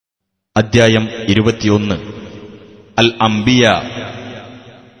അദ്ധ്യായം 21 അൽ-അംബിയ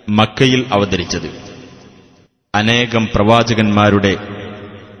മക്കയിൽ അവതരിച്ചത്. അനേകം പ്രവാചകന്മാരുടെ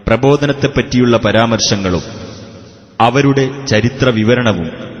പ്രബോധനത്തെപ്പറ്റിയുള്ള പരാമർശങ്ങളും അവരുടെ ചരിത്ര വിവരണവും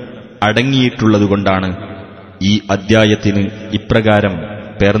അടങ്ങിയിട്ടുള്ളതുകൊണ്ടാണ് ഈ അദ്ധ്യായത്തിന് ഇപ്രകാരം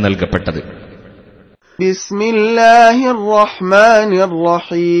പേർ നൽകപ്പെട്ടത്. ബിസ്മില്ലാഹിർ റഹ്മാനിർ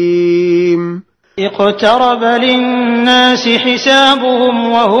റഹീം. اقترب للناس حسابهم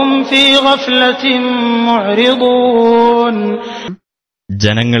وهم في غفلة معرضون.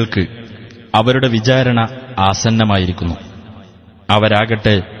 ജനങ്ങൾക്ക് അവരുടെ വിചാരണ ആസന്നമായിരിക്കുന്നു.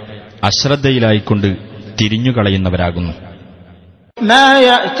 അവരാകട്ടെ അശ്രദ്ധയിലായിക്കൊണ്ട് തിരിഞ്ഞുകളയുന്നവരാകുന്നു. ما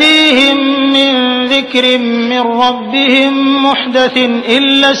يأتيهم من ذكر من ربهم محدث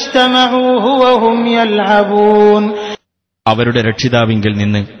إلا استمعوه وهم يلعبون. അവരുടെ രക്ഷിതാവിങ്കിൽ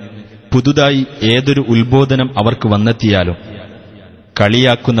നിന്ന് പുതുതായി ഏതൊരു ഉത്ബോധനം അവർക്ക് വന്നെത്തിയാലും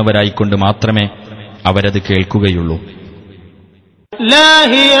കളിയാക്കുന്നവരായിക്കൊണ്ട് മാത്രമേ അവരത് കേൾക്കുകയുള്ളൂ.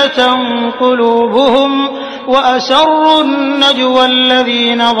 ലാഹിയതൻ ഖുലൂബുഹും വഅസറു النجوى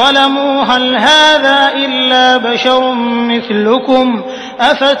الذين ظلموا هل هذا إلا بشر مثلكم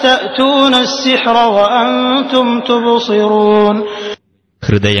أفتأتون السحر وأنتم تبصرون.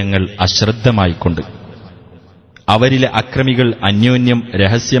 ഹൃദയങ്ങൾ അശ്രദ്ധമായിക്കൊണ്ട് അവരിലെ അക്രമികൾ അന്യോന്യം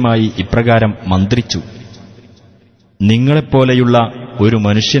രഹസ്യമായി ഇപ്രകാരം മന്ത്രിച്ചു, നിങ്ങളെപ്പോലെയുള്ള ഒരു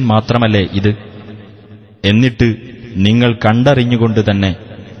മനുഷ്യൻ മാത്രമല്ലേ ഇത്? എന്നിട്ട് നിങ്ങൾ കണ്ടറിഞ്ഞുകൊണ്ട് തന്നെ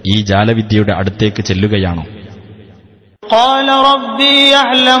ഈ ജാലവിദ്യയുടെ അടുത്തേക്ക് ചെല്ലുകയാണോ? قال ربي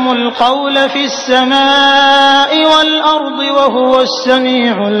يعلم القول في السماء والأرض وهو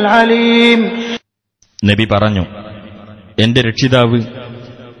السميع العليم. നബി പറഞ്ഞു, എന്റെ രക്ഷിതാവ്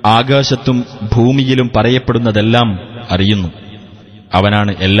ആകാശത്തും ഭൂമിയിലും പറയപ്പെടുന്നതെല്ലാം അറിയുന്നു.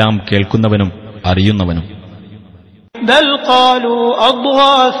 അവനാണ് എല്ലാം കേൾക്കുന്നവനും അറിയുന്നവനും. بل قالوا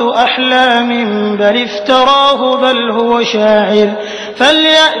أضغاث أحلام بل افتراه بل هو شاعر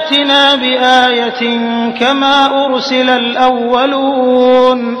فليأتنا بآية كما أرسل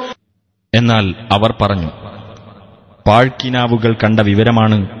الأولون. എന്നാൽ അവർ പറഞ്ഞു, പാഴ്ക്കിനാവുകൾ കണ്ട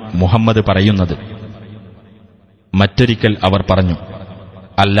വിവരമാണ് മുഹമ്മദ് പറയുന്നത്. മറ്റൊരിക്കൽ അവർ പറഞ്ഞു,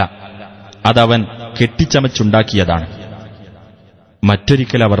 അല്ല, അതവൻ കെട്ടിച്ചമച്ചുണ്ടാക്കിയതാണ്.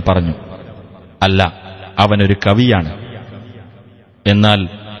 മറ്റൊരിക്കൽ അവർ പറഞ്ഞു, അല്ല, അവനൊരു കവിയാണ്. എന്നാൽ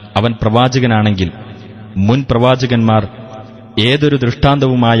അവൻ പ്രവാചകനാണെങ്കിൽ മുൻ പ്രവാചകന്മാർ ഏതൊരു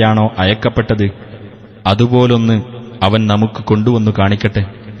ദൃഷ്ടാന്തവുമായാണോ അയക്കപ്പെട്ടത് അതുപോലൊന്ന് അവൻ നമുക്ക് കൊണ്ടുവന്നു കാണിക്കട്ടെ.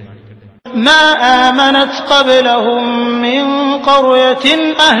 ما آمنت قبلهم من قرية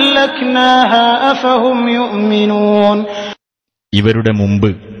أهلكناها أفهم يؤمنون. ഇവരുടെ മുമ്പ്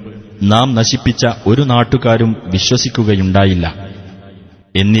നാം നശിപ്പിച്ച ഒരു നാട്ടുകാരും വിശ്വസിക്കുകയുണ്ടായില്ല.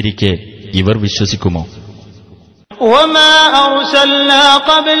 എന്നിരിക്കെ ഇവർ വിശ്വസിക്കുമോ? وما أرسلنا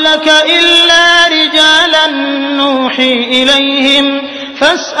قبلك إلا رجالا نوحي إليهم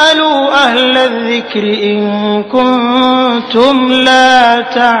فاسألوا أهل الذكر إن كنتم لا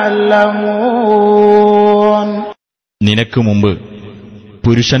تعلمون. നിനക്ക് മുമ്പ്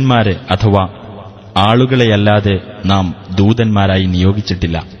പുരുഷന്മാരെ അഥവാ ആളുകളെയല്ലാതെ നാം ദൂതന്മാരായി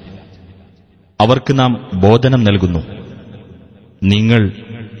നിയോഗിച്ചിട്ടില്ല. അവർക്ക് നാം ബോധനം നൽകുന്നു. നിങ്ങൾ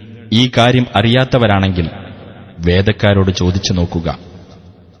ഈ കാര്യം അറിയാത്തവരാണെങ്കിൽ വേദക്കാരോട് ചോദിച്ചു നോക്കുക.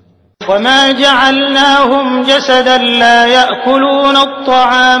 وما جعلناهم جسدا لا يأكلون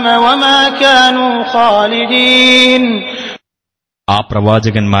الطعام وما كانوا خالدين. ആ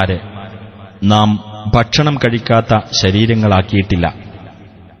പ്രവാചകന്മാരെ നാം ഭക്ഷണം കഴിക്കാത്ത ശരീരങ്ങളാക്കിയിട്ടില്ല.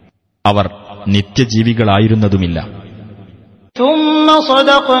 അവർ നിത്യജീവികളായിരുന്നതുമില്ല. ثم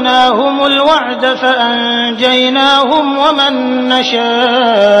صدقناهم الوعد فأنجيناهم ومن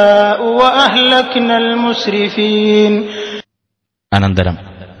نشاء وأهلكنا المسرفين. അനന്തരം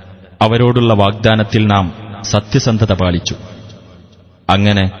അവരോടുള്ള വാഗ്ദാനത്തിൽ നാം സത്യസന്ധത പാലിച്ചു.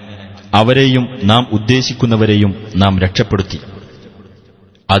 അങ്ങനെ അവരെയും നാം ഉദ്ദേശിക്കുന്നവരെയും നാം രക്ഷപ്പെടുത്തി.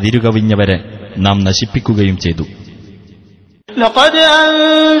 അതിരുകവിഞ്ഞവരെ നാം നശിപ്പിക്കുകയും ചെയ്തു. لقد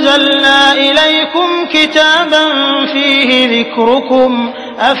أنزلنا إليكم كتابا فيه ذكركم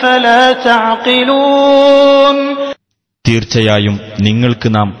أفلا تعقلون. തീർച്ചയായും നിങ്ങൾക്ക്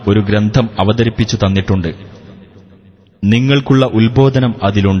നാം ഒരു ഗ്രന്ഥം അവതരിപ്പിച്ചു തന്നിട്ടുണ്ട്. നിങ്ങൾക്കുള്ള ഉത്ബോധനം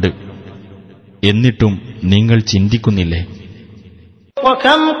അതിലുണ്ട്. എന്നിട്ടും നിങ്ങൾ ചിന്തിക്കുന്നില്ലേ?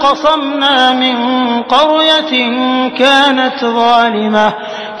 وكم قصمنا من قرية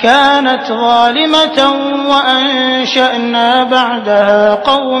كانت ظالمة وأنشأنا بعدها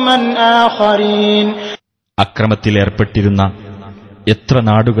قوما آخرين. അക്രമത്തിലേർപ്പെട്ടിരുന്ന എത്ര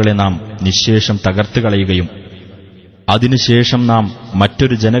നാടുകളെ നാം നിശ്ശേഷം തകർത്തുകളയുകയും അതിനുശേഷം നാം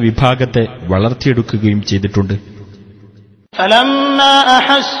മറ്റൊരു ജനവിഭാഗത്തെ വളർത്തിയെടുക്കുകയും ചെയ്തിട്ടുണ്ട്. فلما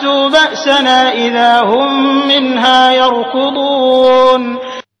أحسوا بأسنا إذا هم منها يركضون.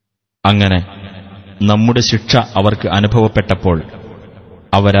 അങ്ങനെ നമ്മുടെ ശിക്ഷ അവർക്ക് അനുഭവപ്പെട്ടപ്പോൾ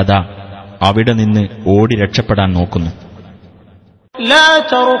അവരതാ അവിടെ നിന്ന് ഓടി രക്ഷപ്പെടാൻ നോക്കുന്നു. لا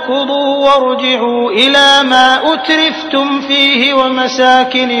تركضوا وارجعوا إلى ما أترفتم فيه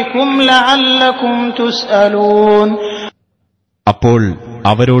ومساكنكم لعلكم تسألون. അപ്പോൾ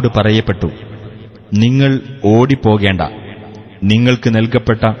അവരോട് പറയപ്പെട്ടു, നിങ്ങൾ ഓടിപ്പോകേണ്ട, നിങ്ങൾക്ക്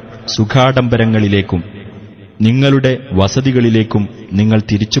നൽകപ്പെട്ട സുഖാഡംബരങ്ങളിലേക്കും നിങ്ങളുടെ വസതികളിലേക്കും നിങ്ങൾ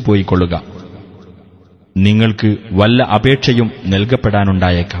തിരിച്ചുപോയിക്കൊള്ളുക. നിങ്ങൾക്ക് വല്ല അപേക്ഷയും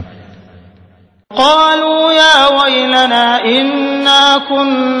നൽകപ്പെടാനുണ്ടായേക്കാം. قالوا يا ويلنا إنا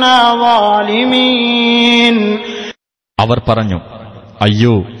كنا ظالمين. അവർ പറഞ്ഞു,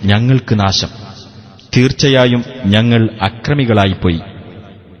 അയ്യോ ഞങ്ങൾക്ക് നാശം, തീർച്ചയായും ഞങ്ങൾ അക്രമികളായിപ്പോയി.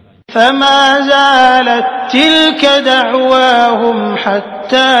 فما زالت تلك دعواهم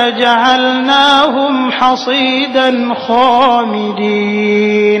حتى جعلناهم حصيدا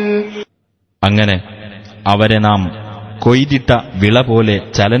خامدين. അങ്ങനെ അവരെ നാം കൊയ്തിട്ട വിള പോലെ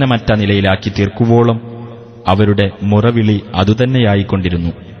ചലനമറ്റ നിലയിലാക്കി തീർക്കുവോളം അവരുടെ മുറവിളി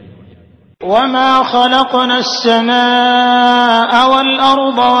അതുതന്നെയായിക്കൊണ്ടിരുന്നു. وما خلقنا السماء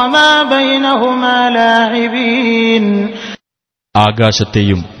والأرض وما بينهما لاعبين.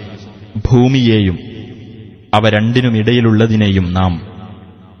 ആകാശത്തെയും ഭൂമിയെയും അവ രണ്ടിനുമിടയിലുള്ളതിനെയും നാം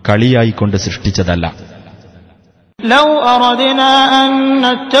കളിയായിക്കൊണ്ട് സൃഷ്ടിച്ചതല്ല. لو أردنا أن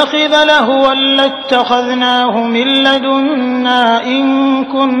نتخذ لهوا لاتخذناه من لدنا إن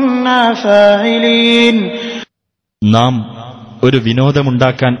كنا فاعلين. നാം ഒരു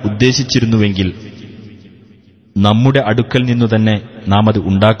വിനോദമുണ്ടാക്കാൻ ഉദ്ദേശിച്ചിരുന്നുവെങ്കിൽ നമ്മുടെ അടുക്കൽ നിന്നുതന്നെ നാം അത്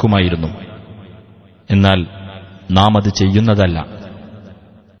ഉണ്ടാക്കുമായിരുന്നു. എന്നാൽ നാം അത് ചെയ്യുന്നതല്ല.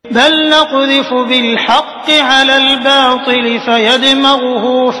 بل نقذف بالحق على الباطل فيدمغه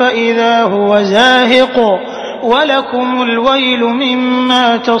فإذا هو زاهق ولكم الويل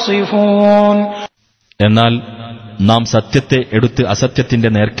مما تصفون. എന്നാൽ നാം സത്യത്തെ എടുത്ത് അസത്യത്തിന്റെ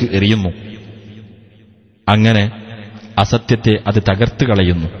നേർക്ക് എറിയുന്നു. അങ്ങനെ അസത്യത്തെ അത് തകർത്ത്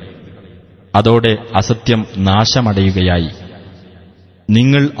കളയുന്നു. അതോടെ അസത്യം നാശമടയുകയായി.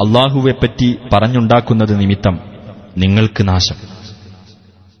 നിങ്ങൾ അല്ലാഹുവെപ്പറ്റി പറഞ്ഞുണ്ടാക്കുന്നത് നിമിത്തം നിങ്ങൾക്ക് നാശം.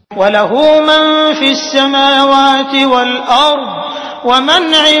 وله من في السماوات والأرض ومن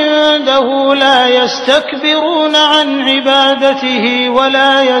عنده لا يستكبرون عن عبادته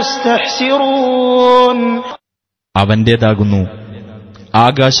ولا يستحسرون. അവന്റേതാകുന്നു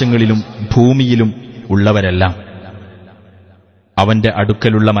ആകാശങ്ങളിലും ഭൂമിയിലും ഉള്ളവരെല്ലാം. അവന്റെ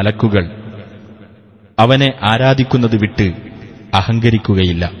അടുക്കലുള്ള മലക്കുകൾ അവനെ ആരാധിക്കുന്നത് വിട്ട്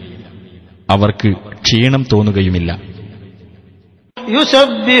അഹങ്കരിക്കുകയില്ല. അവർക്ക് ക്ഷീണം തോന്നുകയുമില്ല.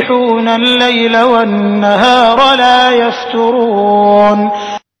 يسبحون الليل والنهار لا يفترون.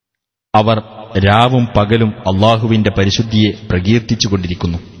 അവർ രാവും പകലും അല്ലാഹുവിന്റെ പരിശുദ്ധിയെ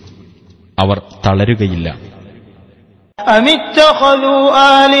പ്രകീർത്തിച്ചുകൊണ്ടിരിക്കുന്നു. അവർ തളരുകയില്ല. أم اتخذوا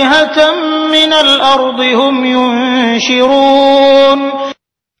آلهة من الأرض هم ينشرون.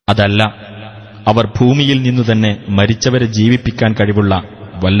 അതല്ല, അവർ ഭൂമിയിൽ നിന്നു തന്നെ മരിച്ചവരെ ജീവിപ്പിക്കാൻ കഴിവുള്ള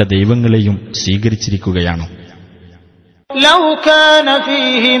വല്ല ദൈവങ്ങളെയും സ്വീകരിച്ചിരിക്കുകയാണോ? لو كان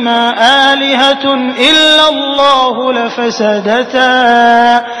فيهما آلهة إلا الله لفسدتا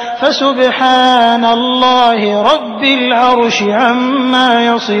فسبحان الله رب العرش عما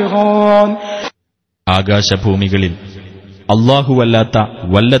يصفون. ആകാശഭൂമികളിൽ അല്ലാഹുവല്ലാത്ത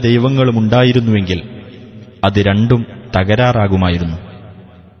വല്ല ദൈവങ്ങളുമുണ്ടായിരുന്നുവെങ്കിൽ അത് രണ്ടും തകരാറാകുമായിരുന്നു.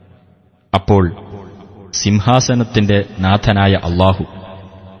 അപ്പോൾ സിംഹാസനത്തിന്റെ നാഥനായ അല്ലാഹു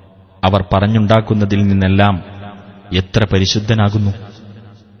അവർ പറഞ്ഞുണ്ടാക്കുന്നതിൽ നിന്നെല്ലാം എത്ര പരിശുദ്ധനാകുന്നു.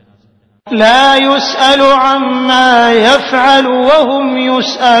 لا يسأل عما يفعل وهم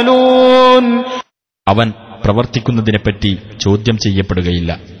يسألون. അവൻ പ്രവർത്തിക്കുന്നതിനെപ്പറ്റി ചോദ്യം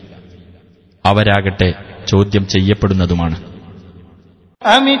ചെയ്യപ്പെടുകയില്ല. അവരാകട്ടെ ചോദ്യം ചെയ്യപ്പെടുന്നതുമാണ്.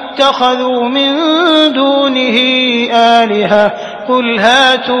 أم اتخذوا من دونه آلهة قل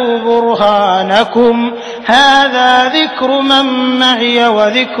هاتوا برهانكم هذا ذكر من معي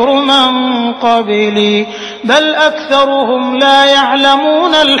وذكر من قبلي بل أكثرهم لا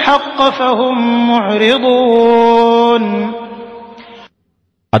يعلمون الحق فهم معرضون.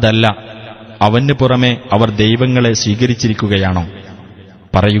 അതല്ല, അവന് പുറമെ അവർ ദൈവങ്ങളെ സ്വീകരിച്ചിരിക്കുകയാണോ?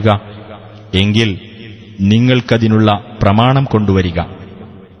 പറയുക, എങ്കിൽ നിങ്ങൾക്കതിനുള്ള പ്രമാണം കൊണ്ടുവരിക.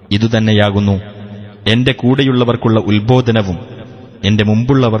 ഇതുതന്നെയാകുന്നു എന്റെ കൂടെയുള്ളവർക്കുള്ള ഉത്ബോധനവും എന്റെ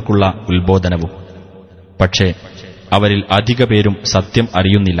മുമ്പുള്ളവർക്കുള്ള ഉത്ബോധനവും. പക്ഷേ അവരിൽ അധിക പേരും സത്യം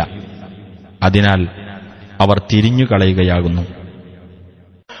അറിയുന്നില്ല. അതിനാൽ അവർ തിരിഞ്ഞുകളയുകയാകുന്നു.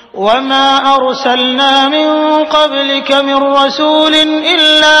 وما أرسلنا من قبلك من رسول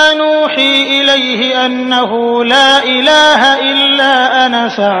إلا نوحي إليه أنه لا إله إلا أنا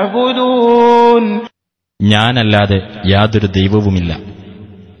فاعبدون. ഞാനല്ലാതെ യാതൊരു ദൈവവുമില്ല,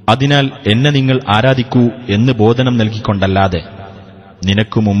 അതിനാൽ എന്നെ നിങ്ങൾ ആരാധിക്കൂ എന്ന് ബോധനം നൽകിക്കൊണ്ടല്ലാതെ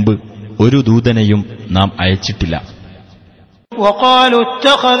നിനക്കു മുമ്പ് ഒരു ദൂതനെയും നാം അയച്ചിട്ടില്ല. وقالوا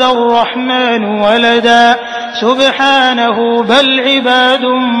اتخذ الرحمن ولدا سبحانه بل عباد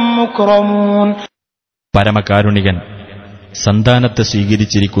مكرمون. പരമകാരുണികൻ സന്താനത്തെ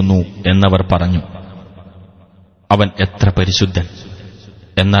സ്വീകരിച്ചിരിക്കുന്നു എന്നവർ പറഞ്ഞു. അവൻ എത്ര പരിശുദ്ധൻ!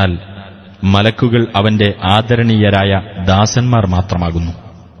 എന്നാൽ മലക്കുകൾ അവന്റെ ആദരണീയരായ ദാസന്മാർ മാത്രമാകുന്നു.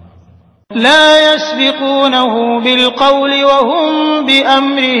 لا يسبقونه بالقول وهم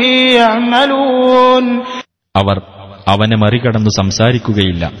بأمره يعملون. അവർ അവനെ മറികടന്നു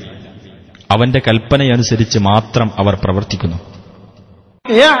സംസാരിക്കുകയില്ല, അവന്റെ കൽപ്പനയനുസരിച്ച് മാത്രം അവർ പ്രവർത്തിക്കുന്നു.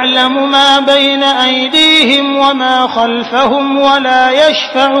 يعلم ما بين أيديهم وما خلفهم ولا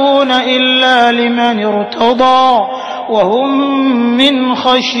يشفعون إلا لمن ارتضى وهم من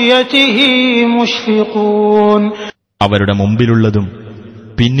خشيته مشفقون. അവരുടെ മുമ്പിലുള്ളതും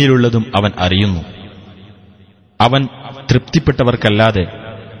പിന്നിലുള്ളതും അവൻ അറിയുന്നു. അവൻ തൃപ്തിപ്പെട്ടവർക്കല്ലാതെ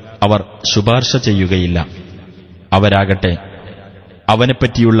അവർ ശുപാർശ ചെയ്യുകയില്ല. അവരാകട്ടെ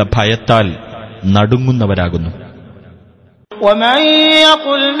അവനെപ്പറ്റിയുള്ള ഭയത്താൽ നടുങ്ങുന്നവരാകുന്നു. ومن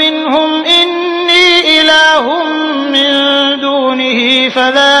يقل منهم إني إله من دونه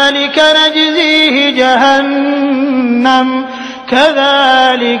فذلك نجزيه جهنم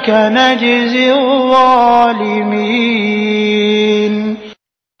كذلك نجزي الظالمين.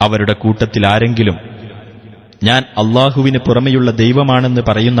 അവരുടെ കൂട്ടത്തിൽ ആരെങ്കിലും ഞാൻ അല്ലാഹുവിന് പുറമെയുള്ള ദൈവമാണെന്ന്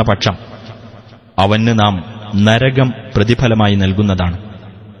പറയുന്ന പക്ഷം അവന് നാം നരകം പ്രതിഫലമായി നൽകുന്നതാണ്.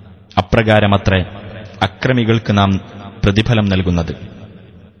 അപ്രകാരമത്രേ അക്രമികൾക്ക് നാം പ്രതിഫലം നൽകുന്നത്.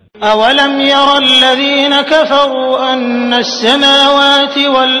 أولم ير الذين كفروا أن السماوات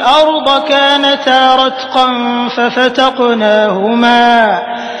والأرض كانتا رتقا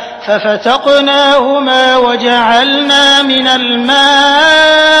ففتقناهما وجعلنا من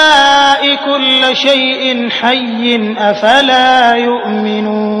الماء كل شيء حي أفلا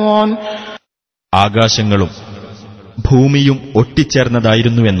يؤمنون. ആകാശങ്ങളും ഭൂമിയും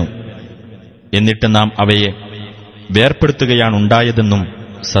ഒട്ടിച്ചേർന്നതായിരുന്നുവെന്നും എന്നിട്ട് നാം അവയെ വേർപ്പെടുത്തുകയാണുണ്ടായതെന്നും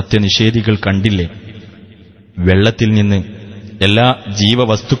സത്യനിഷേധികൾ കണ്ടില്ലേ? വെള്ളത്തിൽ നിന്ന് എല്ലാ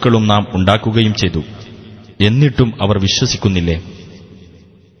ജീവവസ്തുക്കളും നാം ഉണ്ടാക്കുകയും ചെയ്തു, എന്നിട്ടും അവർ വിശ്വസിക്കുന്നില്ലേ?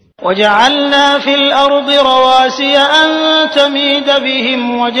 وجعلنا في الأرض رواسي أن تميد بهم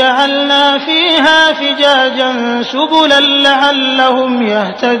وجعلنا فيها فجاجا سبلا لعلهم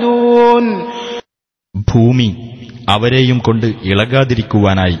يهتدون. ഭൂമി അവരെയും കൊണ്ട്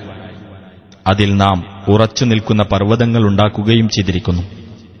ഇളകാതിരിക്കുവാനായി അതിൽ നാം ഉറച്ചു നിൽക്കുന്ന പർവ്വതങ്ങൾ ഉണ്ടാക്കുകയും ചെയ്തിരിക്കുന്നു.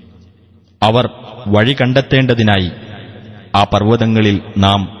 അവർ വഴി കണ്ടെത്തേണ്ടതിനായി ആ പർവ്വതങ്ങളിൽ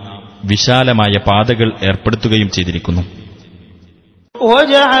നാം വിശാലമായ പാതകൾ ഏർപ്പെടുത്തുകയും ചെയ്തിരിക്കുന്നു.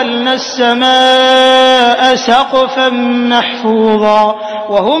 وجعلنا السماء سقفا محفوظا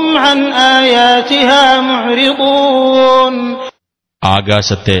وهم عن آياتها معرضون.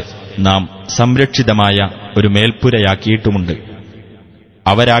 ആകാശത്തെ നാം സംരക്ഷിതമായ ഒരു മേൽപ്പുരയാക്കിയിട്ടുമുണ്ട്.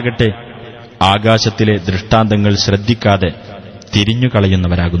 അവരാകട്ടെ ആകാശത്തിലെ ദൃഷ്ടാന്തങ്ങൾ ശ്രദ്ധിക്കാതെ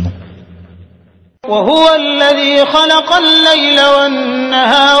തിരിഞ്ഞുകളയുന്നവരാകുന്നു. وهو الذي خلق الليل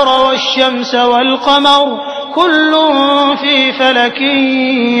والنهار والشمس والقمر كل في فلك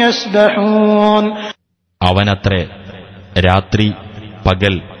يسبحون. അവനത്രേ രാത്രി,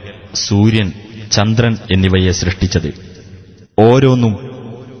 പകൽ, സൂര്യൻ, ചന്ദ്രൻ എന്നിവയെ സൃഷ്ടിച്ചത്. ഓരോന്നും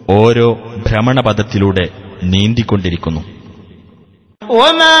ഓരോ ഭ്രമണപഥത്തിലൂടെ നീന്തിക്കൊണ്ടിരിക്കുന്നു.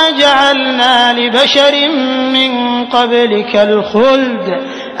 وما جعلنا لبشر من قبلك الخلد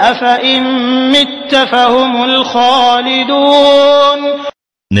أفإن مت فهم الخالدون.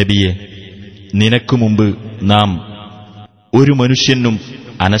 നബിയെ, നിനക്കു മുമ്പ് നാം ഒരു മനുഷ്യനും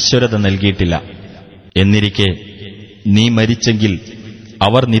അനശ്വരത നൽകിയിട്ടില്ല. എന്നിരിക്കെ നീ മരിച്ചെങ്കിൽ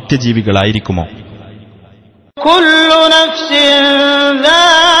അവർ നിത്യജീവികളായിരിക്കുമോ? كل نفس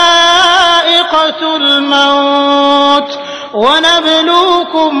ذائقة الموت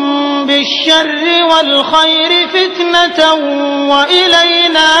ونبلوكم بالشر والخير فتنة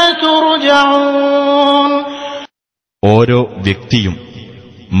وإلينا ترجعون. ഓരോ വ്യക്തിയും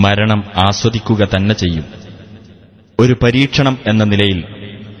മരണം ആസ്വദിക്കുക തന്നെ ചെയ്യും. ഒരു പരീക്ഷണം എന്ന നിലയിൽ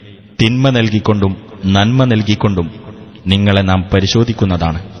തിന്മ നൽകിക്കൊണ്ടും നന്മ നൽകിക്കൊണ്ടും നിങ്ങളെ നാം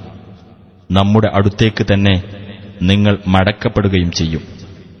പരിശോധിക്കുന്നതാണ്. നമ്മുടെ അടുത്തേക്ക് തന്നെ നിങ്ങൾ മടക്കപ്പെടുകയും ചെയ്യും.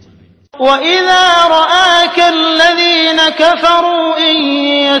 وَإِذَا رَآكَ الَّذِينَ كَفَرُوا إِن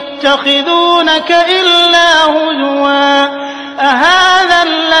يَتَّخِذُونَكَ إِلَّا هُزُوًا أهذا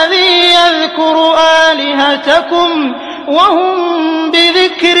الذي يذكر آلهتكم وهم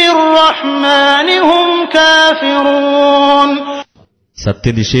بذكر الرحمن هم كافرون.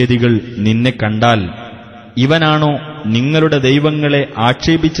 സത്യനിഷേധികൾ നിന്നെ കണ്ടാൽ ഇവനാണോ നിങ്ങളുടെ ദൈവങ്ങളെ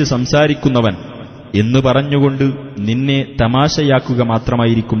ആക്ഷേപിച്ച് സംസാരിക്കുന്നവൻ എന്നു പറഞ്ഞുകൊണ്ട് നിന്നെ തമാശയാക്കുക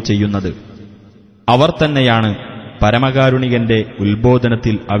മാത്രമായിരിക്കും ചെയ്യുന്നത്. അവർ തന്നെയാണ് പരമകാരുണികന്റെ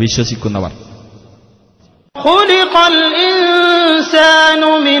ഉത്ബോധനത്തിൽ അവിശ്വസിക്കുന്നവർ. ഖുലിഖൽ ഇൻസാനു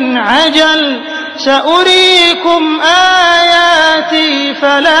മിൻ അജൽ സഉരീകും ആയാതി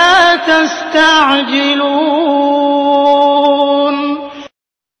ഫലാ തസ്തഅജിലൂൻ.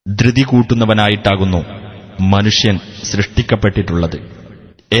 ധൃതി കൂട്ടുന്നവനായിട്ടാകുന്നു മനുഷ്യൻ സൃഷ്ടിക്കപ്പെട്ടിട്ടുള്ളത്.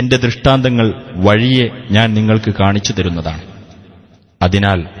 എന്റെ ദൃഷ്ടാന്തങ്ങൾ വഴിയെ ഞാൻ നിങ്ങൾക്ക് കാണിച്ചു തരുന്നതാണ്.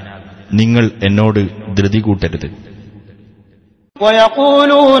 അതിനാൽ നിങ്ങൾ എന്നോട് ധൃതി കൂട്ടരുത്.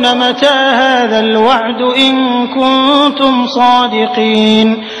 وَيَقُولُونَ مَتَى هَذَا الْوَعْدُ إِن كُنتُمْ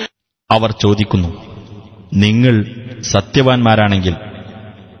صَادِقِينَ. അവർ ചോദിക്കുന്നു, നിങ്ങൾ സത്യവാൻമാരാണെങ്കിൽ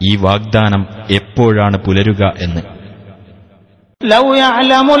ഈ വാഗ്ദാനം എപ്പോഴാണ് പുലരുക എന്ന്. لو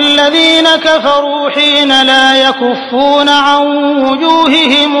يعلم الذين كفروا حين لا يكفون عن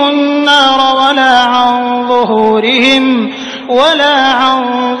وجوههم النار ولا عن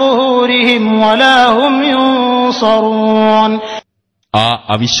ظهورهم ولا هم ينصرون. ആ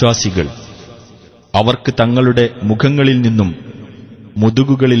അവിശ്വാസികൾ അവർക്ക് തങ്ങളുടെ മുഖങ്ങളിൽ നിന്നും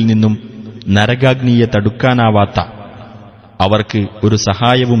മുതുകുകളിൽ നിന്നും നരകാഗ്നിയെ തടുക്കാനാവാത്ത, അവർക്ക് ഒരു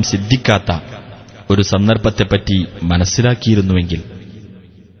സഹായവും സിദ്ധിക്കാത്ത ഒരു സന്ദർഭത്തെപ്പറ്റി മനസ്സിലാക്കിയിരുന്നുവെങ്കിൽ.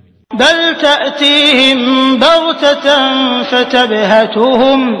 بل تأتيهم بغتة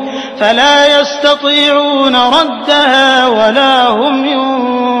فتبهتهم فلا يستطيعون ردها ولا هم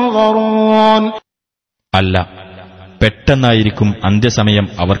ينظرون. അല്ല, പെട്ടെന്നായിരിക്കും അന്ത്യസമയം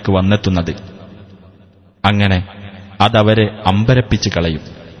അവർക്ക് വന്നെത്തുന്നത്. അങ്ങനെ അതവരെ അമ്പരപ്പിച്ചു കളയും.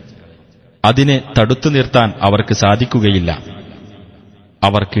 അതിനെ തടുത്തു നിർത്താൻ അവർക്ക് സാധിക്കുകയില്ല.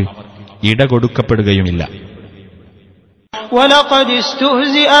 അവർക്ക് ഇടകൊടുക്കപ്പെടുകയുമില്ല. وَلَقَدِ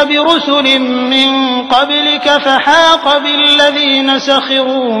اسْتُهْزِئَ بِرُسُلٍ مِّن قَبْلِكَ فَحَاقَ بِالَّذِينَ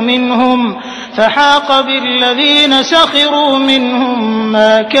سَخِرُوا مِنْهُم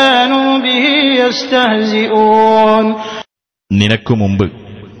مَّا كَانُوا بِهِ يَسْتَهْزِئُونَ. നിനക്കു മുമ്പ്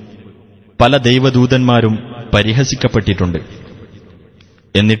പല ദൈവദൂതന്മാരും പരിഹസിക്കപ്പെട്ടിട്ടുണ്ട്.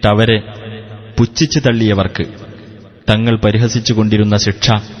 എന്നിട്ടവരെ പുച്ഛിച്ചു തള്ളിയവർക്ക് തങ്ങൾ പരിഹസിച്ചുകൊണ്ടിരുന്ന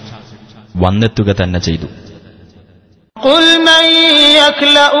ശിക്ഷ വന്നെത്തുക തന്നെ ചെയ്തു. قُلْ مَن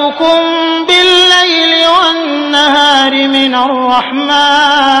يَكْلَؤُكُم بِاللَّيْلِ وَالنَّهَارِ مِنَ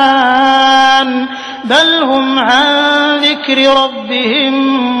الرَّحْمَنِ بَلْ هُمْ عَن ذِكْرِ رَبِّهِم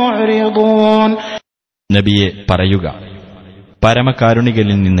مُّعْرِضُونَ. നബിയെ പറയുക,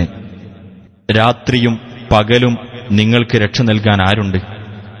 പരമകാരുണികനിൽ നിന്ന് രാത്രിയും പകലും നിങ്ങൾക്ക് രക്ഷ നൽകാൻ ആരുണ്ട്?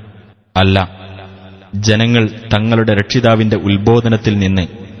 അല്ല, ജനങ്ങൾ തങ്ങളുടെ രക്ഷിതാവിന്റെ ഉത്ബോധനത്തിൽ നിന്ന്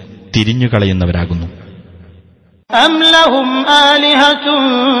തിരിഞ്ഞുകളയുന്നവരാകുന്നു. أَمْ لَهُمْ آلِهَةٌ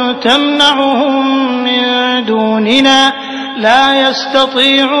تَمْنَعُهُم مِّن دُونِنَا لَا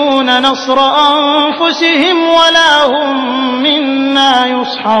يَسْتَطِيعُونَ نَصْرَ أَنفُسِهِمْ وَلَا هُم مِّنَّا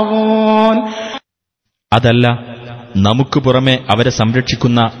يُصْحَبُونَ. അതല്ല, നമുക്ക് പുറമെ അവരെ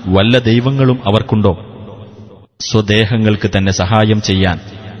സംരക്ഷിക്കുന്ന വല്ല ദൈവങ്ങളും അവർക്കുണ്ടോ? സ്വദേഹങ്ങൾക്ക് തന്നെ സഹായം ചെയ്യാൻ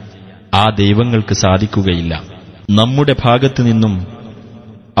ആ ദൈവങ്ങൾക്ക് സാധിക്കുകയില്ല. നമ്മുടെ ഭാഗത്തു നിന്നും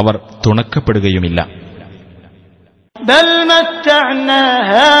അവർ തുണക്കപ്പെടുകയുമില്ല. بل متعنا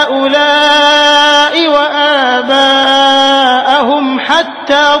هؤلاء وآباءهم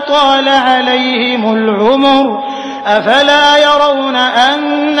حتى طال عليهم العمر أفلا يرون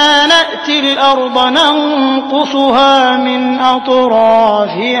أنا نأتي الأرض ننقصها من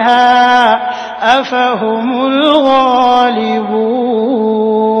أطرافها أفهم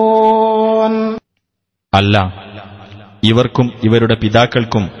الغالبون. അല്ല, ഇവർക്കും ഇവരുടെ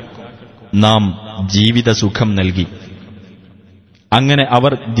പിതാക്കൾക്കും നാം ജീവിതസുഖം നൽകി. അങ്ങനെ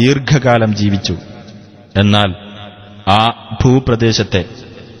അവർ ദീർഘകാലം ജീവിച്ചു. എന്നാൽ ആ ഭൂപ്രദേശത്തെ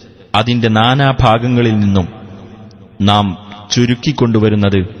അതിന്റെ നാനാഭാഗങ്ങളിൽ നിന്നും നാം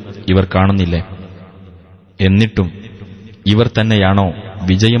ചുരുക്കിക്കൊണ്ടുവരുന്നത് ഇവർ കാണുന്നില്ലേ? എന്നിട്ടും ഇവർ തന്നെയാണോ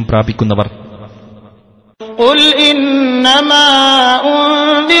വിജയം പ്രാപിക്കുന്നവർ? قُلْ إِنَّمَا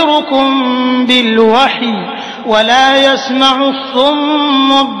أُنذِرُكُم بِالْوَحْيِ وَلَا يَسْمَعُ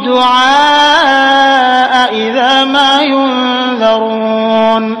الصُّمُّ الدُّعَاءَ إِذَا مَا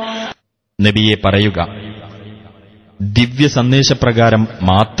يُنذَرُونَ. നബിയെ പറയുക, ദിവ്യ സന്ദേശപ്രകാരം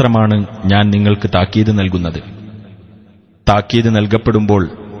മാത്രമാണ് ഞാൻ നിങ്ങൾക്ക് താക്കീത് നൽകുന്നത്. താക്കീത് നൽകപ്പെടുമ്പോൾ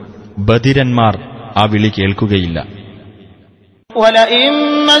ബധിരന്മാർ ആ വിളി കേൾക്കുകയില്ല. وَلَئِن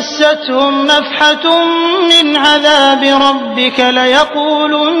مَّسَّتْهُمْ نَفْحَةٌ مِّنْ عَذَابِ رَبِّكَ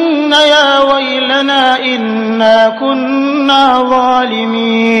لَيَقُولُنَّ يَا وَيْلَنَا إِنَّا كُنَّا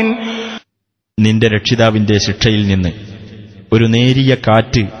ظَالِمِينَ. നിന്റെ രക്ഷിതാവിന്റെ ശിക്ഷയിൽ നിന്ന് ഒരു നേരിയ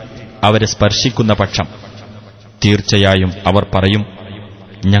കാറ്റ് അവരെ സ്പർശിക്കുന്ന പക്ഷം തീർച്ചയായും അവർ പറയും,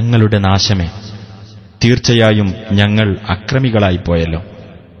 ഞങ്ങളുടെ നാശമേ, തീർച്ചയായും ഞങ്ങൾ അക്രമികളായിപ്പോയല്ലോ.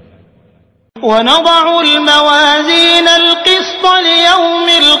 وَنَضَعُ الْمَوَازِينَ الْقِسْطَ لِيَوْمِ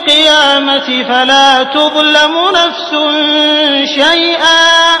الْقِيَامَةِ فَلَا تُظْلَمُ نَفْسٌ شَيْئًا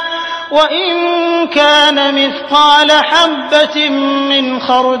وَإِن كَانَ مِثْقَالَ حَبَّةٍ مِّنْ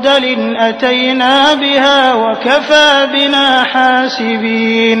خَرْدَلٍ أَتَيْنَا بِهَا وَكَفَى بِنَا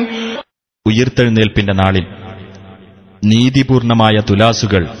حَاسِبِينَ. ഉയിർത്തെഴുന്നേൽപ്പിന്റെ നാളിൽ നീതിപൂർണമായ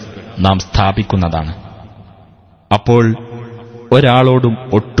തുലാസുകൾ നാം സ്ഥാപിക്കുന്നതാണ്. അപ്പോൾ ഒരാളോടും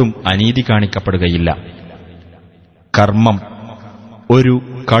ഒട്ടും അനീതി കാണിക്കപ്പെടുകയില്ല. കർമ്മം ഒരു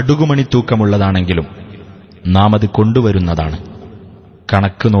കടുകുമണി തൂക്കമുള്ളതാണെങ്കിലും നാം അത് കൊണ്ടുവരുന്നതാണ്.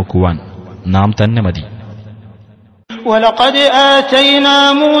 കണക്ക് നോക്കുവാൻ നാം തന്നെ മതി. وَلَقَدْ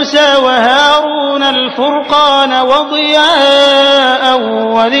آتَيْنَا مُوسَى وَهَارُونَ الْفُرْقَانَ وَضِيَاءً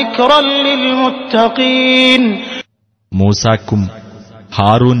وَذِكْرًا لِّلْمُتَّقِينَ. മൂസാക്കും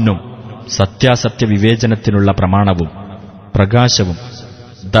ഹാറൂനും സത്യാസത്യ വിവേചനത്തിനുള്ള പ്രമാണവും പ്രകാശവും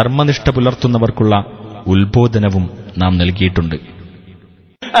ധർമ്മനിഷ്ഠ പുലർത്തുന്നവർക്കുള്ള ഉത്ബോധനവും നാം നൽകിയിട്ടുണ്ട്.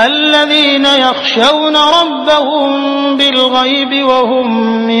 الذين يخشون ربهم بالغيب وهم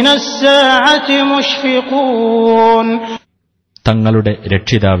من الساعة مشفقون. തങ്ങളുടെ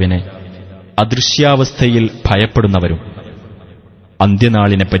രക്ഷിതാവിനെ അദൃശ്യാവസ്ഥയിൽ ഭയപ്പെടുന്നവരും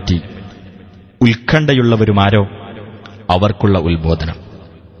അന്ത്യനാളിനെപ്പറ്റി ഉത്കണ്ഠയുള്ളവരുമാരോ അവർക്കുള്ള ഉത്ബോധനം.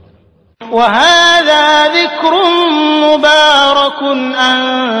 وهذا ذكر مبارك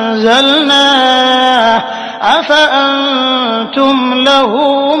أنزلناه أفأنتم له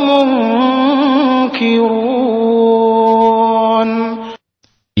منكرون.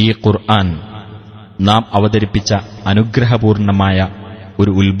 ഈ ഖുർആൻ നാം അവതരിപ്പിച്ച അനുഗ്രഹപൂർണമായ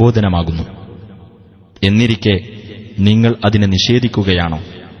ഒരു ഉത്ബോധനമാകുന്നു. എന്നിരിക്കെ നിങ്ങൾ അതിനെ നിഷേധിക്കുകയാണോ?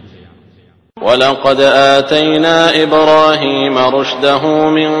 وَلَقَدْ آتَيْنَا إِبْرَاهِيمَ رُشْدَهُ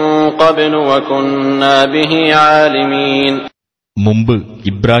مِنْ قَبْلُ وَكُنَّا بِهِ عَالِمِينَ. മുമ്പ്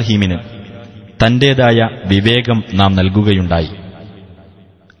ഇബ്രാഹീമിന് തന്റേതായ വിവേകം നാം നൽകുകയുണ്ടായി.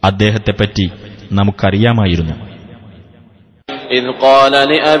 അദ്ദേഹത്തെപ്പറ്റി നമുക്കറിയാമായിരുന്നു. إِذْ قَالَ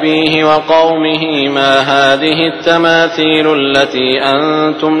لِأَبِيهِ وَقَوْمِهِ مَا هَذِهِ التَّمَاثِيلُ الَّتِي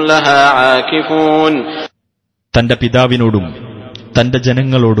أَنْتُمْ لَهَا عَاكِفُونَ. തന്റെ പിതാവിനോടും തന്റെ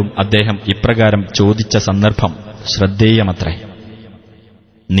ജനങ്ങളോടും അദ്ദേഹം ഇപ്രകാരം ചോദിച്ച സന്ദർഭം ശ്രദ്ധേയമത്രേ.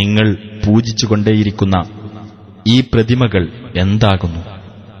 നിങ്ങൾ പൂജിച്ചുകൊണ്ടേയിരിക്കുന്ന ഈ പ്രതിമകൾ എന്താകുന്നു?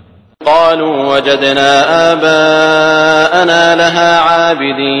 قَالُوا وَجَدْنَا آبَاءَنَا لَهَا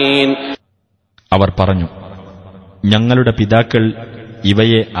عَابِدِينَ. അവർ പറഞ്ഞു, ഞങ്ങളുടെ പിതാക്കൾ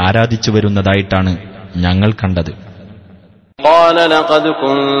ഇവയെ ആരാധിച്ചു വരുന്നതായിട്ടാണ് ഞങ്ങൾ കണ്ടത്. قَالَ لَقَدْ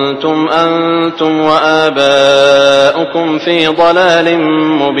كُنْتُمْ أَنْتُمْ وَآبَاؤُكُمْ فِي ضَلَالٍ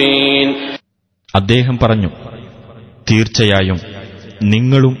مُبِينٍ. അദ്ദേഹം പറഞ്ഞു, തീർച്ചയായും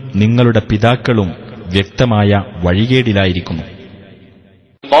നിങ്ങളും നിങ്ങളുടെ പിതാക്കളും വ്യക്തമായ വഴികേടിലായിരിക്കുന്നു.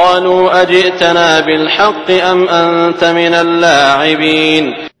 قَالُوا أَجِئْتَنَا بِالْحَقِّ أَمْ أَنْتَ مِنَ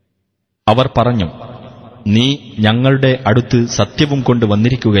اللاعبين. അവർ പറഞ്ഞു, നീ ഞങ്ങളുടെ അടുത്ത് സത്യവും കൊണ്ട്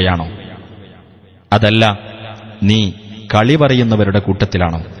വന്നിരിക്കുകയാണോ? അതല്ല, നീ കളി പറയുന്നവരുടെ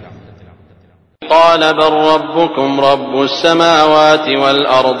കൂട്ടത്തിലാണോ? قَالَ بَلْ رَبُّكُمْ رَبُّ السَّمَاوَاتِ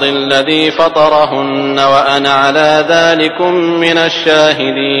وَالْأَرْضِ الَّذِي فَطَرَهُنَّ وَأَنَا عَلَى ذَلِكُمْ مِنَ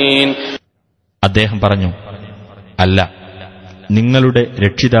الشَّاهِدِينَ. അദ്ദേഹം പറഞ്ഞു, അല്ല, നിങ്ങളുടെ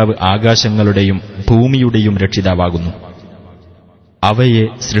രക്ഷിതാവ് ആകാശങ്ങളുടെയും ഭൂമിയുടെയും രക്ഷിതാവാകുന്നു. അവയെ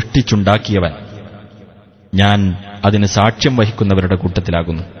സൃഷ്ടിച്ചുണ്ടാക്കിയവൻ. ഞാൻ അതിന് സാക്ഷ്യം വഹിക്കുന്നവരുടെ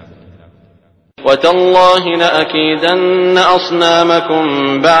കൂട്ടത്തിലാകുന്നു. وَتَاللَّهِ لَأَكِيدَنَّ أَصْنَامَكُمْ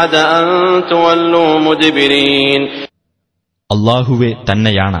بَعْدَ أَن تُوَلُّوا مُدْبِرِينَ. അല്ലാഹുവേ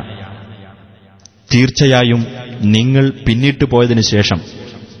തന്നെയാണ്. തീർച്ചയായും നിങ്ങൾ പിന്നിട്ടു പോയതിനു ശേഷം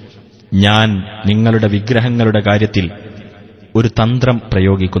ഞാൻ നിങ്ങളുടെ വിഗ്രഹങ്ങളുടെ കാര്യത്തിൽ ഒരു തന്ത്രം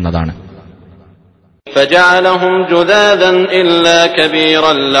പ്രയോഗിക്കുന്നതാണ്. فَجَعَلَهُمْ جُذَاذًا إِلَّا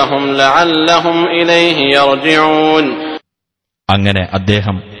كَبِيرًا لَهُمْ لَعَلَّهُمْ إِلَيْهِ يَرْجِعُونَ. അങ്ങനെ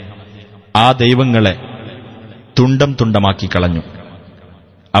അദ്ദേഹം ആ ദൈവങ്ങളെ തുണ്ടം തുണ്ടമാക്കി കളഞ്ഞു.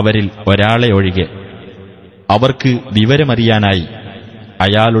 അവരിൽ ഒരാളെ ഒഴികെ അവർക്ക് വിവരമറിയാനായി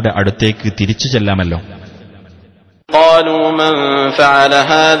അയാളുടെ അടുത്തേക്ക് തിരിച്ചു ചെല്ലാമല്ലോ. قَالُوا مَنْ فَعَلَ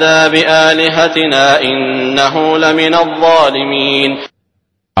هَذَا بِآلِهَتِنَا إِنَّهُ لَمِنَ الظَّالِمِينَ.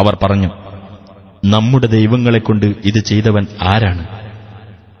 അവർ പറഞ്ഞു, നമ്മുടെ ദൈവങ്ങളെക്കൊണ്ട് ഇത് ചെയ്തവൻ ആരാണ്?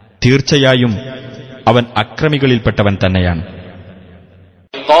 തീർച്ചയായും അവൻ അക്രമികളിൽപ്പെട്ടവൻ തന്നെയാണ്.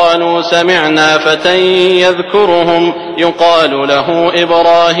 قالوا سمعنا فتى يذكرهم يقال له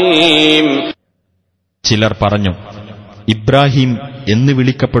إبراهيم. ചിലർ പറഞ്ഞു, ഇബ്രാഹിം എന്ന്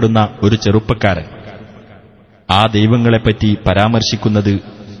വിളിക്കപ്പെടുന്ന ഒരു ചെറുപ്പക്കാരൻ ആ ദൈവങ്ങളെപ്പറ്റി പരാമർശിക്കുന്നത്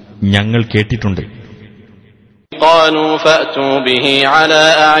ഞങ്ങൾ കേട്ടിട്ടുണ്ട്. قالوا فأتوا به على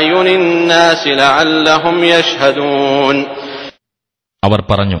أعين الناس لعلهم يشهدون. അവർ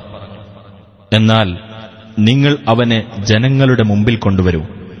പറഞ്ഞു, എന്നാൽ നിങ്ങൾ അവനെ ജനങ്ങളുടെ മുമ്പിൽ കൊണ്ടുവരൂ,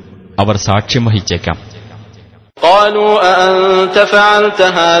 അവർ സാക്ഷ്യം വഹിച്ചേക്കാം. قالوا أأنت فعلت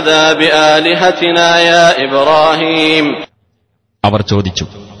هذا بآلهتنا يا إبراهيم. അവർ ചോദിച്ചു,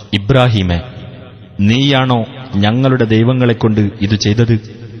 ഇബ്രാഹിമേ, നീയാണോ ഞങ്ങളുടെ ദൈവങ്ങളെക്കൊണ്ട് ഇത്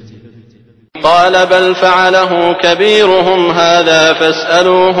ചെയ്തത്? قال بل فعله كبيرهم هذا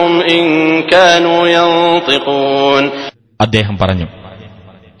فاسألوهم إن كانوا ينطقون. അദ്ദേഹം പറഞ്ഞു,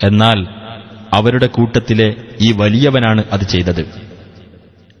 എന്നാൽ അവരുടെ കൂട്ടത്തിലെ ഈ വലിയവനാണ് അത് ചെയ്തത്.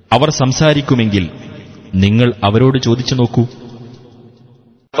 അവർ സംസാരിക്കുമെങ്കിൽ നിങ്ങൾ അവരോട് ചോദിച്ചു നോക്കൂ.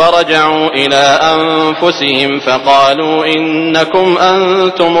 فرجعوا إلى أنفسهم فقالوا إنكم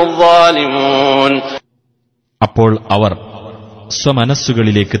أنتم الظالمون. അപ്പോൾ അവർ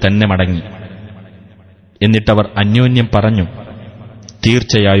സ്വമനസ്സുകളിലേക്ക് തന്നെ മടങ്ങി. എന്നിട്ടവർ അന്യോന്യം പറഞ്ഞു,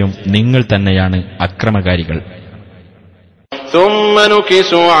 തീർച്ചയായും നിങ്ങൾ തന്നെയാണ് അക്രമകാരികൾ. ثم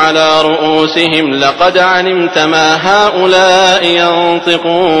نكسوا على رؤوسهم لقد علمت ما هؤلاء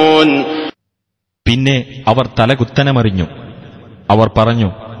ينطقون. പിന്നെ അവർ തലകുത്തനമറിഞ്ഞു. അവർ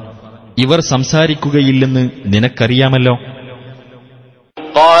പറഞ്ഞു, ഇവർ സംസാരിക്കുകയില്ലെന്ന് നിനക്കറിയാമല്ലോ.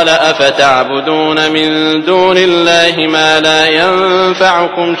 قال أفتعبدون من دون الله ما لا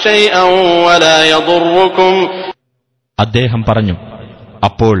ينفعكم شيئا ولا يضركم. അദ്ദേഹം പറഞ്ഞു,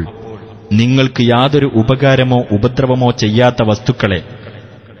 അപ്പോൾ നിങ്ങൾക്ക് യാതൊരു ഉപകാരമോ ഉപദ്രവമോ ചെയ്യാത്ത വസ്തുക്കളെ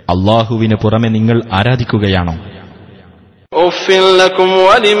അല്ലാഹുവിന് പുറമെ നിങ്ങൾ ആരാധിക്കുകയാണോ? أُفٍّ لكم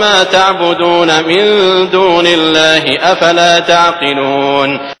ولما تعبدون من دون الله أفلا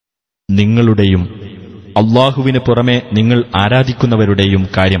تعقلون. നിങ്ങളുടെയും അല്ലാഹുവിന് പുറമെ നിങ്ങൾ ആരാധിക്കുന്നവരുടെയും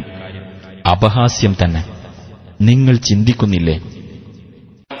കാര്യം അപഹാസ്യം തന്നെ. നിങ്ങൾ ചിന്തിക്കുന്നില്ലേ?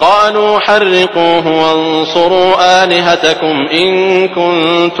 قالوا حرقوه وانصروا آلهتكم إن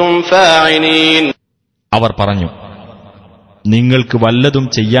كنتم فاعلين. അവർ പറഞ്ഞു, നിങ്ങൾക്ക് വല്ലതും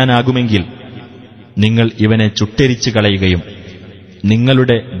ചെയ്യാനാകുമെങ്കിൽ നിങ്ങൾ ഇവനെ ചുട്ടെരിച്ചു കളയുകയും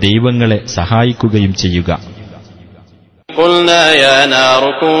നിങ്ങളുടെ ദൈവങ്ങളെ സഹായിക്കുകയും ചെയ്യുക. قلنا يا نار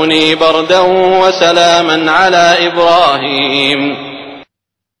كوني بردا وسلاما على إبراهيم.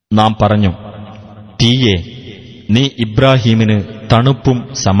 നാം പറഞ്ഞു, തീയേ, നീ ഇബ്രാഹീമിന് തണുപ്പും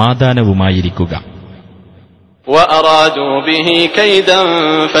സമാധാനവുമായിരിക്കുക. وأرادوا به كيدا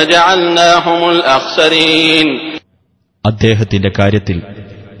فجعلناهم الأخسرين. അദ്ദേഹത്തിന്റെ കാര്യത്തിൽ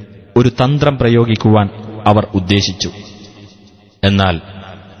ഒരു തന്ത്രം പ്രയോഗിക്കുവാൻ അവർ ഉദ്ദേശിച്ചു. എന്നാൽ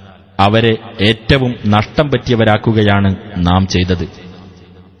അവരെ ഏറ്റവും നഷ്ടം പറ്റിയവരാക്കുകയാണ് നാം ചെയ്തത്.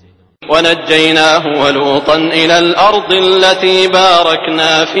 ونجيناه ولوطا إلى الأرض التي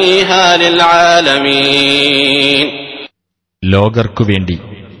باركنا فيها للعالمين. ലോകർക്കുവേണ്ടി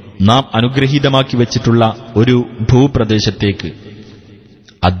നാം അനുഗ്രഹീതമാക്കി വച്ചിട്ടുള്ള ഒരു ഭൂപ്രദേശത്തേക്ക്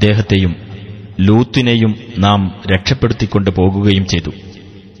അദ്ദേഹത്തെയും ലൂത്തിനെയും നാം രക്ഷപ്പെടുത്തിക്കൊണ്ടു പോകുകയും ചെയ്തു.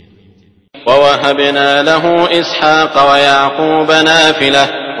 ووهبنا له إسحاق ويعقوب نافلة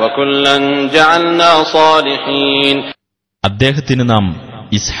وكلا جعلنا صالحين. അദ്ദേഹത്തിന് നാം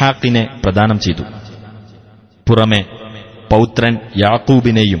ഇസ്ഹാക്കിനെ പ്രദാനം ചെയ്തു. പുറമെ പൗത്രൻ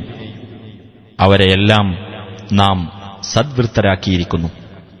യാക്കൂബിനെയും അവരെയെല്ലാം നാം സദ്വൃത്തരാക്കിയിരിക്കുന്നു.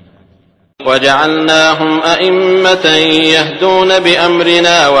 وجعلناهم أئمة يهدون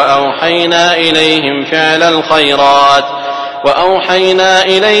بأمرنا وأوحينا إليهم فعل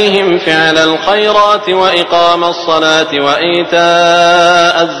الخيرات وإقام الصلاة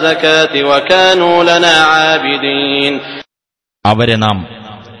وإيتاء الزكاة وكانوا لنا عابدين. അവരെ നാം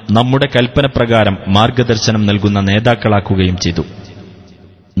നമ്മുടെ കൽപ്പനപ്രകാരം മാർഗദർശനം നൽകുന്ന നേതാക്കളാക്കുകയും ചെയ്തു.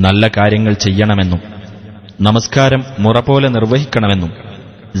 നല്ല കാര്യങ്ങൾ ചെയ്യണമെന്നും നമസ്കാരം മുറപോലെ നിർവഹിക്കണമെന്നും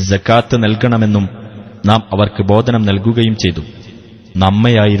സക്കാത്ത് നൽകണമെന്നും നാം അവർക്ക് ബോധനം നൽകുകയും ചെയ്തു.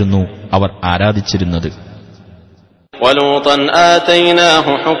 നമ്മയായിരുന്നു അവർ ആരാധിച്ചിരുന്നത്. وَلُوطًا آتَيْنَاهُ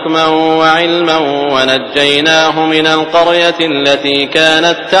حُكْمًا وَعِلْمًا وَنَجَّيْنَاهُ مِنَ الْقَرْيَةِ الَّتِي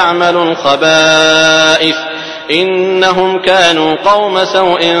كَانَتْ تَعْمَلُ الْخَبَائِثَ إِنَّهُمْ كَانُوا قَوْمَ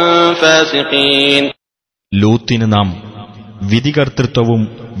سَوْءٍ فَاسِقِينَ. ലൂത്തിന് നാം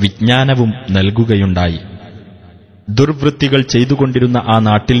വിധികർത്തൃത്വവും വിജ്ഞാനവും നൽകുകയുണ്ടായി. ദുർവൃത്തികൾ ചെയ്തുകൊണ്ടിരുന്ന ആ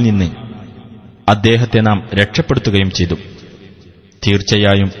നാട്ടിൽ നിന്ന് അദ്ദേഹത്തെ നാം രക്ഷപ്പെടുത്തുകയും ചെയ്തു.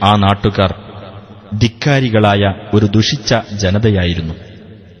 തീർച്ചയായും ആ നാട്ടുകാർ ധിക്കാരികളായ ഒരു ദുഷിച്ച ജനതയായിരുന്നു.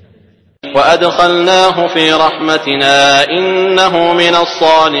 وأدخلناه في رحمتنا إنه من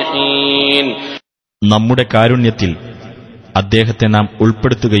الصالحين. നമ്മുടെ കാരുണ്യത്തിൽ അദ്ദേഹത്തെ നാം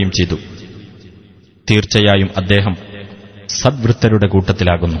ഉൾപ്പെടുത്തുകയും ചെയ്തു. തീർച്ചയായും അദ്ദേഹം സദ്വൃത്തരുടെ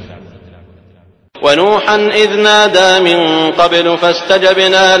കൂട്ടത്തിലാകുന്നു. ونوحا إذ نادى من قبل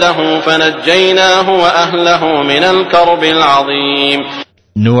فاستجبنا له فنجيناه وأهله من الكرب العظيم.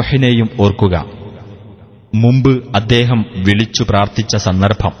 നൂഹിനെയും ഓർക്കുക. മുമ്പ് അദ്ദേഹം വിളിച്ചു പ്രാർത്ഥിച്ച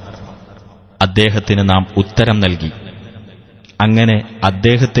സന്ദർഭം അദ്ദേഹത്തിന് നാം ഉത്തരം നൽകി. അങ്ങനെ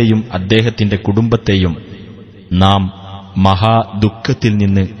അദ്ദേഹത്തെയും അദ്ദേഹത്തിന്റെ കുടുംബത്തെയും നാം മഹാദുഃഖത്തിൽ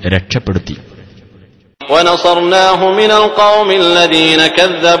നിന്ന് രക്ഷപ്പെടുത്തി. ونصرناه من القوم الذين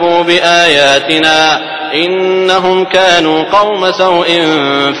كذبوا بآياتنا إنهم كانوا قوم سوء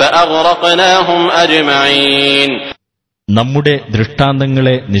فأغرقناهم أجمعين. നമ്മുടെ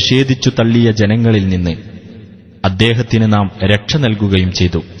ദൃഷ്ടാന്തങ്ങളെ നിഷേധിച്ചു തള്ളിയ ജനങ്ങളിൽ നിന്ന് അദ്ദേഹത്തിന് നാം രക്ഷ നൽകുകയും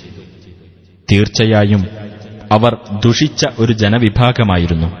ചെയ്തു. തീർച്ചയായും അവർ ദുഷിച്ച ഒരു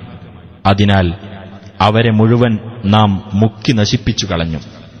ജനവിഭാഗമായിരുന്നു. അതിനാൽ അവരെ മുഴുവൻ നാം മുക്കി നശിപ്പിച്ചു കളഞ്ഞു.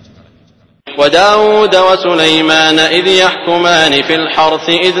 وداود وسليمان إذ يحكمان في الحرث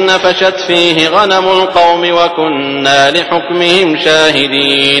إذ نفشت فيه غنم القوم وكنا لحكمهم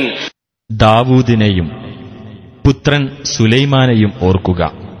شاهدين. ദാവൂദിനെയും പുത്രൻ സുലൈമാനെയും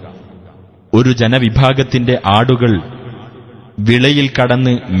ഓർക്കുക. ഒരു ജനവിഭാഗത്തിന്റെ ആടുകൾ വിളയിൽ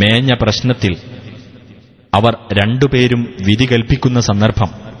കടന്ന് മേഞ്ഞ പ്രശ്നത്തിൽ അവർ രണ്ടുപേരും വിധി കൽപ്പിക്കുന്ന സന്ദർഭം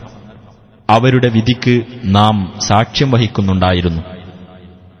അവരുടെ വിധിക്ക് നാം സാക്ഷ്യം വഹിക്കുന്നുണ്ടായിരുന്നു.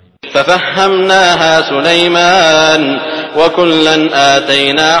 ففهمناها سليمان وكلا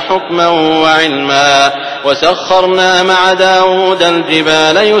آتينا حكما وعلما وسخرنا مع داود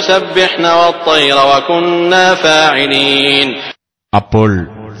الجبال يسبحن والطير وكنا فاعلين. അപ്പോൾ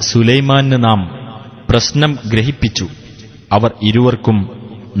സുലൈമാന് നാം പ്രശ്നം ഗ്രഹിപ്പിച്ചു. അവർ ഇരുവർക്കും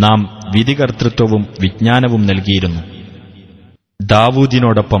നാം വിധികർത്തൃത്വവും വിജ്ഞാനവും നൽകിയിരുന്നു.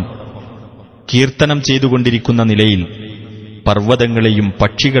 ദാവൂദിനോടൊപ്പം കീർത്തനം ചെയ്തുകൊണ്ടിരിക്കുന്ന നിലയിൽ പർവ്വതങ്ങളെയും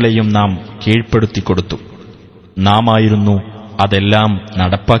പക്ഷികളെയും നാം കീഴ്പ്പെടുത്തിക്കൊടുത്തു. നാമായിരുന്നു അതെല്ലാം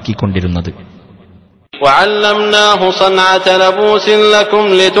നടപ്പാക്കിക്കൊണ്ടിരുന്നത്. وعلمناه صنعة لبوس لكم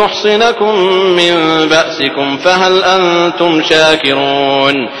لتحصنكم من بأسكم فهل أنتم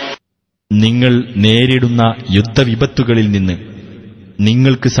شاكرون. നിങ്ങൾ നേരിടുന്ന യുദ്ധവിപത്തുകളിൽ നിന്ന്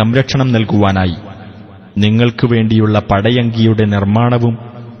നിങ്ങൾക്ക് സംരക്ഷണം നൽകുവാനായി നിങ്ങൾക്ക് വേണ്ടിയുള്ള പടയങ്കിയുടെ നിർമ്മാണവും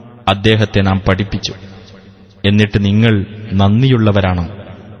അദ്ദേഹത്തെ നാം പഠിപ്പിച്ചു. എന്നിട്ട് നിങ്ങൾ നന്ദിയുള്ളവരാണോ?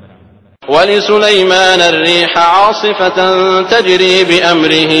 ولسليمان الريح عاصفة تجري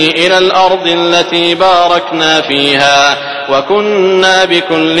بأمره إلى الأرض التي باركنا فيها وكنا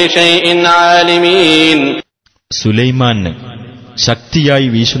بكل شيء عالمين. സുലൈമാന് ശക്തിയായി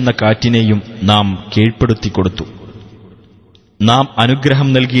വീശുന്ന കാറ്റിനെയും നാം കീഴ്പ്പെടുത്തിക്കൊടുത്തു. നാം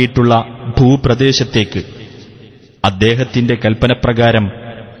അനുഗ്രഹം നൽകിയിട്ടുള്ള ഭൂപ്രദേശത്തേക്ക് അദ്ദേഹത്തിന്റെ കൽപ്പനപ്രകാരം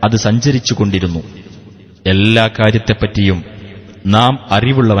അത് സഞ്ചരിച്ചുകൊണ്ടിരുന്നു. എല്ലാ കാര്യത്തെപ്പറ്റിയും നാം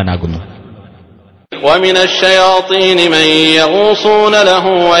അറിവുള്ളവനാകുന്നു. ومن الشياطين من يغوصون له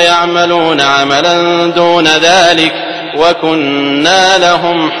ويعملون عملا دون ذلك وكنا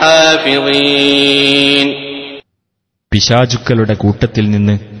لهم حافظين. പിശാചുക്കളുടെ കൂട്ടത്തിൽ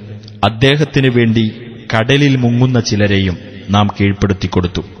നിന്ന് അദ്ദേഹത്തിനു വേണ്ടി കടലിൽ മുങ്ങുന്ന ചിലരെയും നാം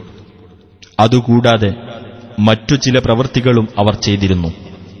കീഴ്പ്പെടുത്തിക്കൊടുത്തു. അതുകൂടാതെ മറ്റു ചില പ്രവൃത്തികളും അവർ ചെയ്തിരുന്നു.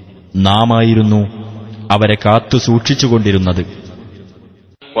 നാമായിരുന്നു അവരെ കാത്തു സൂക്ഷിച്ചുകൊണ്ടിരുന്നത്.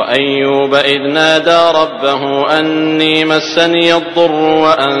 وأيوب إذ نادى ربه أني مسني الضر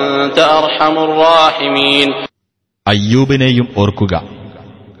وأنت أرحم الراحمين. അയ്യൂബിനെയും ഓർക്കുക.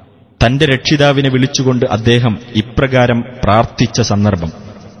 തന്റെ രക്ഷിതാവിനെ വിളിച്ചുകൊണ്ട് അദ്ദേഹം ഇപ്രകാരം പ്രാർത്ഥിച്ച സന്ദർഭം,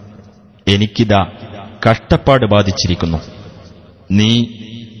 എനിക്കിതാ കഷ്ടപ്പാട് ബാധിച്ചിരിക്കുന്നു, നീ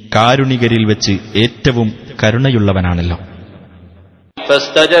കാരുണികരിൽ വെച്ച് ഏറ്റവും കരുണയുള്ളവനാണല്ലോ.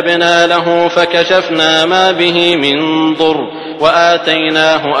 فاستجبنا له فكشفنا ما به من ضر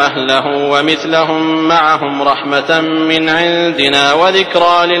وآتيناه أهله ومثلهم معهم رحمة من عندنا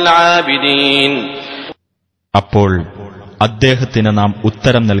وذكرى للعابدين. അപ്പോൾ അദ്ദേഹത്തിന് നാം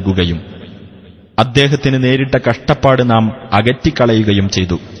ഉത്തരം നൽകുകയും അദ്ദേഹത്തിന് നേരിട്ട കഷ്ടപ്പാട് നാം അകറ്റിക്കളയുകയും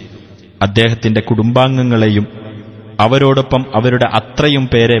ചെയ്തു. അദ്ദേഹത്തിന്റെ കുടുംബാംഗങ്ങളെയും അവരോടൊപ്പം അവരുടെ അത്രയും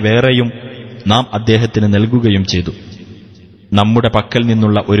പേരെ വേറെയും നാം അദ്ദേഹത്തിന് നൽകുകയും ചെയ്തു. നമ്മുടെ പക്കൽ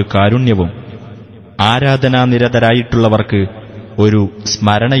നിന്നുള്ള ഒരു കാരുണ്യവും ആരാധനാനിരതരായിട്ടുള്ളവർക്ക് ഒരു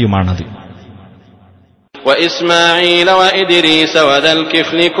സ്മരണയുമാണത്. وإسماعيل وإدريس وذا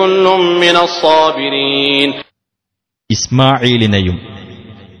الكفل كل من الصابرين. ഇസ്മാഈലിനെയും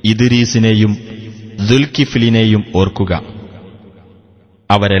ഇദ്രീസിനെയും ദുൽകിഫ്ലിനെയും ഓർക്കുക.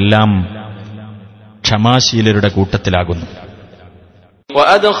 അവരെല്ലാം ക്ഷമാശീലരുടെ കൂട്ടത്തിലാകുന്നു.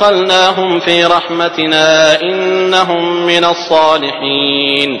 وأدخلناهم في رحمتنا إنهم من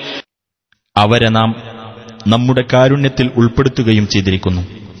الصالحين. അവരെ നാം നമ്മുടെ കാരുണ്യത്തിൽ ഉൾപ്പെടുത്തുകയും ചെയ്തിരിക്കുന്നു.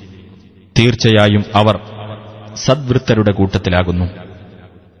 തീർച്ചയായും അവർ സദ്വൃത്തരുടെ കൂട്ടത്തിലാകുന്നു.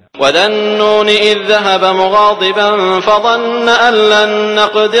 وذا النون إذ ذهب مغاضبا فظن أن لن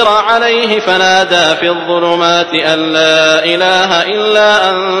نقدر عليه فنادى في الظلمات أن لا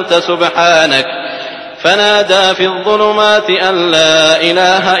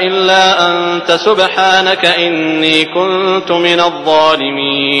إله إلا أنت سبحانك إني كنت من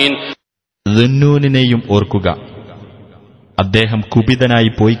الظالمين. ദുന്നൂനിനെയും ഓർക്കുക. അദ്ദേഹം കുപിതനായി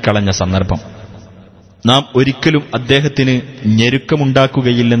പോയി കളഞ്ഞ സന്ദർഭം. നാം ഒരിക്കലും അദ്ദേഹത്തിന്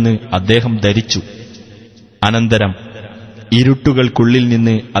ഞെരുക്കമുണ്ടാക്കുകയില്ലെന്ന് അദ്ദേഹം ധരിച്ചു. അനന്തരം ഇരുട്ടുകൾക്കുള്ളിൽ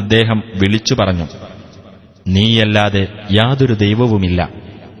നിന്ന് അദ്ദേഹം വിളിച്ചു പറഞ്ഞു, നീയല്ലാതെ യാതൊരു ദൈവവുമില്ല,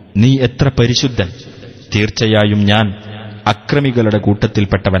 നീ എത്ര പരിശുദ്ധൻ, തീർച്ചയായും ഞാൻ അക്രമികളുടെ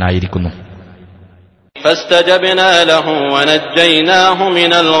കൂട്ടത്തിൽപ്പെട്ടവനായിരിക്കുന്നു. فاستجبنا له ونجيناه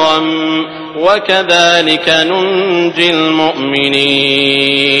من الغم وكذلك ننجي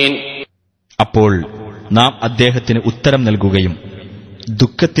المؤمنين. അപ്പോൾ നാം അദ്ദേഹത്തിന് ഉത്തരം നൽകുകയും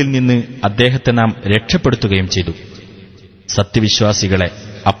ദുഃഖത്തിൽ നിന്ന് അദ്ദേഹത്തെ നാം രക്ഷപ്പെടുത്തുകയും ചെയ്തു. സത്യവിശ്വാസികളെ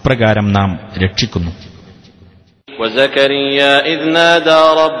അപ്രകാരം നാം രക്ഷിക്കുന്നു. وزكريا إذ نادى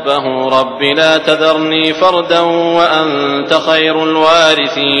ربه رب لا تذرني فردا وأنت خير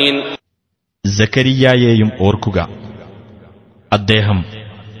الوارثين. സക്കരിയായെയും ഓർക്കുക. അദ്ദേഹം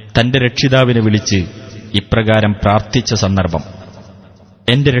തന്റെ രക്ഷിതാവിനെ വിളിച്ച് ഇപ്രകാരം പ്രാർത്ഥിച്ച സന്ദർഭം,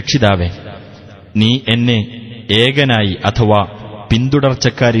 എന്റെ രക്ഷിതാവേ, നീ എന്നെ ഏകനായി അഥവാ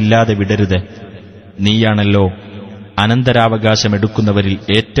പിന്തുടർച്ചക്കാരില്ലാതെ വിടരുത്. നീയാണല്ലോ അനന്തരാവകാശമെടുക്കുന്നവരിൽ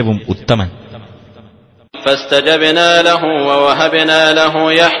ഏറ്റവും ഉത്തമൻ. فاستجبنا له ووهبنا له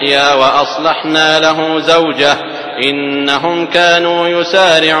يحيى وأصلحنا له زوجه إنهم كانوا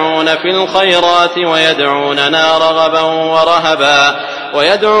يسارعون في الخيرات ويدعوننا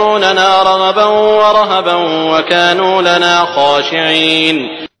رغبا ورهبا وكانوا لنا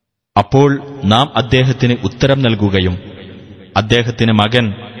خاشعين. അപ്പോൾ നാം അദ്ദേഹത്തിന് ഉത്തരം നൽകുകയും അദ്ദേഹത്തിന്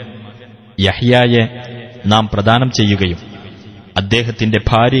മകൻ യഹ്യായെ നാം പ്രദാനം ചെയ്യുകയും അദ്ദേഹത്തിന്റെ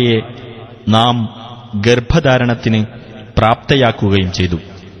ഭാര്യയെ നാം ഗർഭധാരണത്തിന് പ്രാപ്തയാക്കുകയും ചെയ്തു.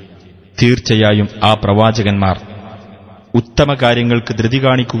 തീർച്ചയായും ആ പ്രവാചകന്മാർ ഉത്തമ കാര്യങ്ങൾക്ക് ധൃതി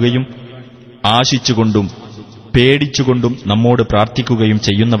കാണിക്കുകയും ആശിച്ചുകൊണ്ടും പേടിച്ചുകൊണ്ടും നമ്മോട് പ്രാർത്ഥിക്കുകയും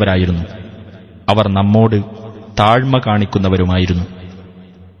ചെയ്യുന്നവരായിരുന്നു. അവർ നമ്മോട് താഴ്മ കാണിക്കുന്നവരുമായിരുന്നു.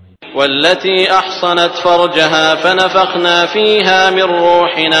 والتي أحصنت فرجها فنفخنا فيها من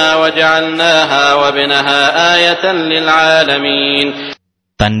روحنا وجعلناها وابنها آية للعالمين.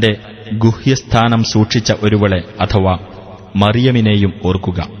 തന്റെ ഗുഹ്യസ്ഥാനം സൂക്ഷിച്ച ഒരുവളെ അഥവാ മറിയമിനെയും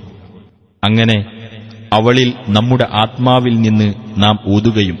ഓർക്കുക. അങ്ങനെ അവളിൽ നമ്മുടെ ആത്മാവിൽ നിന്ന് നാം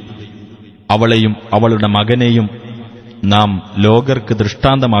ഊതുകയും അവളെയും അവളുടെ മകനെയും നാം ലോകർക്ക്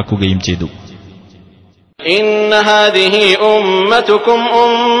ദൃഷ്ടാന്തമാക്കുകയും ചെയ്തു. ഇന്ന ഹാദിഹി ഉമ്മതുകും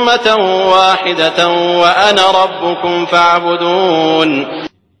ഉമ്മതൻ വാഹിദതൻ വഅന റബ്ബുകും ഫഅബ്ദൂൻ.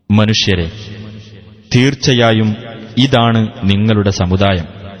 മനുഷ്യരെ, തീർച്ചയായും ഇതാണ് നിങ്ങളുടെ സമുദായം,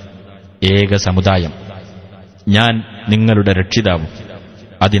 ഏക സമുദായം. ഞാൻ നിങ്ങളുടെ രക്ഷിതാവും,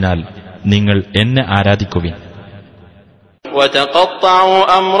 അതിനാൽ നിങ്ങൾ എന്നെ ആരാധിക്കുവിൻ. വതഖത്തഉ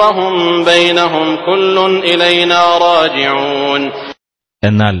അംറഹും ബൈനഹും കുല്ലുൻ ഇലൈനാ റാജിഊൻ.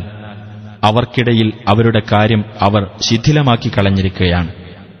 എന്നാൽ അവർക്കിടയിൽ അവരുടെ കാര്യം അവർ ശിഥിലമാക്കി കളഞ്ഞിരിക്കുകയാണ്.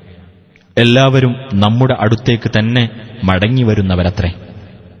 എല്ലാവരും നമ്മുടെ അടുത്തേക്ക് തന്നെ മടങ്ങിവരുന്നവരത്രേ.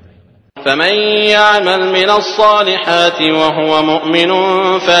 فمن يعمل من الصالحات وهو مؤمن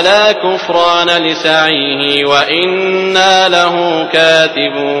فلا كفران لسعيه وإنا له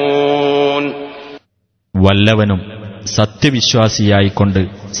كاتبون. വല്ലവനും സത്യവിശ്വാസിയായിക്കൊണ്ട്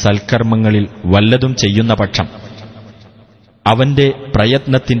സൽക്കർമ്മങ്ങളിൽ വല്ലതും ചെയ്യുന്ന പക്ഷം അവന്റെ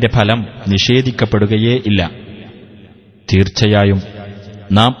പ്രയത്നത്തിന്റെ ഫലം നിഷേധിക്കപ്പെടുകയേ ഇല്ല. തീർച്ചയായും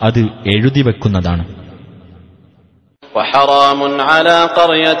നാം അത് എഴുതിവെക്കുന്നതാണ്. وحرام على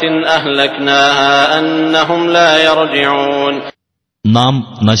قرية أهلكناها أنهم لا يرجعون.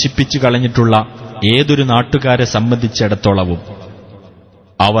 നാം നശിപ്പിച്ചു കളഞ്ഞിട്ടുള്ള ഏതൊരു നാട്ടുകാരെ സംബന്ധിച്ചിടത്തോളവും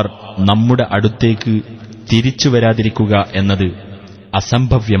അവർ നമ്മുടെ അടുത്തേക്ക് തിരിച്ചു വരാതിരിക്കുക എന്നത്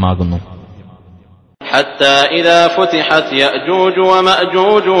അസംഭവ്യമാകുന്നു. حتى إذا فتحت يأجوج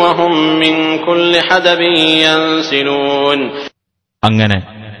ومأجوج وهم من كل حدب ينسلون. അങ്ങനെ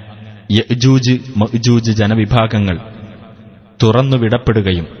യഅ്ജൂജ് മഅ്ജൂജ് ജനവിഭാഗങ്ങൾ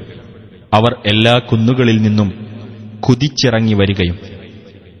തുറന്നുവിടപ്പെടുകയും അവർ എല്ലാ കുന്നുകളിൽ നിന്നും കുതിച്ചിറങ്ങി വരികയും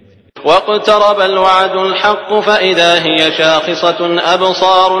واقترب الوعد الحق فإذا هي شاخصة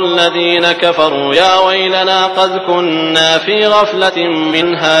أبصار الذين كفروا يا ويلنا قد كنا في غفلة من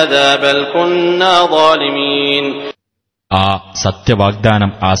هذا بل كنا ظالمين. ആ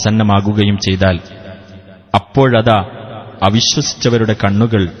സത്യവാഗ്ദാനം ആസന്നമാകുകയും ചെയ്താൽ അപ്പോഴതാ അവിശ്വസിച്ചവരുടെ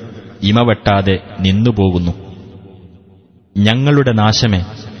കണ്ണുകൾ ഇമവെട്ടാതെ നിന്നുപോകുന്നു. ഞങ്ങളുടെ നാശമേ,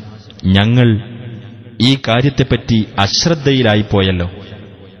 ഞങ്ങൾ ഈ കാര്യത്തെപ്പറ്റി അശ്രദ്ധയിലായിപ്പോയല്ലോ.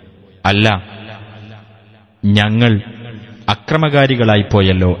 അല്ല, ഞങ്ങൾ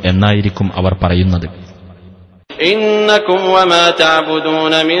അക്രമകാരികളായിപ്പോയല്ലോ എന്നായിരിക്കും അവർ പറയുന്നത്. ഇന്നകും വമാ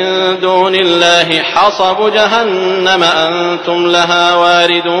തഅബുദൂന മിൻ ദൂനില്ലാഹി ഹസബു ജഹന്നമ അൻതും ലഹാ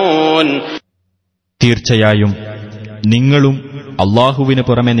വാരിദൂൻ. തീർച്ചയായും നിങ്ങളും അല്ലാഹുവിന്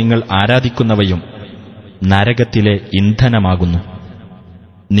പുറമെ നിങ്ങൾ ആരാധിക്കുന്നവയും നരകത്തിലെ ഇന്ധനമാകുന്നു.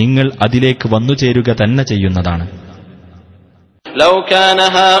 നിങ്ങൾ അതിലേക്ക് വന്നുചേരുക തന്നെ ചെയ്യുന്നതാണ്. ലൗ കാന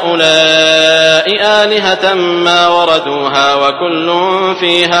ഹൗലാഇ ആലിഹതൻ മാ വറദൂഹാ വകുല്ലുൻ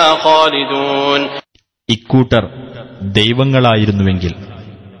ഫീഹാ ഖാലിദൂൻ. ഇക്കൂട്ടർ ദൈവങ്ങളായിരുന്നുവെങ്കിൽ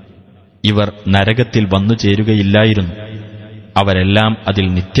ഇവർ നരകത്തിൽ വന്നുചേരുകയില്ലായിരുന്നു. അവരെല്ലാം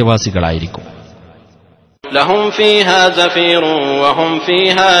അതിൽ നിത്യവാസികളായിരിക്കും. ലഹും ഫീഹാ സഫീറുൻ വഹും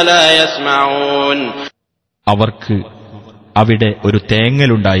ഫീഹാ ലാ യസ്മഊൻ. അവർക്ക് അവിടെ ഒരു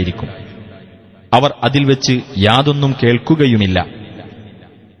തേങ്ങലുണ്ടായിരിക്കും. അവർ അതിൽ വെച്ച് യാതൊന്നും കേൾക്കുകയുമില്ല.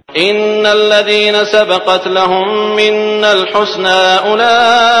 ഇന്നല്ലദീന സബഖത് ലഹും മിന്നൽ ഹുസ്നാ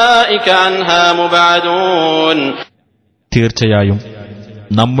ഉലൈക അൻഹാ മുബഅദൂൻ. തീർച്ചയായും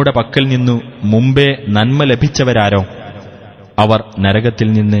നമ്മുടെ പക്കൽ നിന്നു മുമ്പേ നന്മ ലഭിച്ചവരാരോ അവർ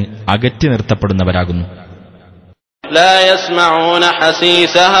നരകത്തിൽ നിന്ന് അകറ്റി നിർത്തപ്പെടുന്നവരാകുന്നു. لا يسمعون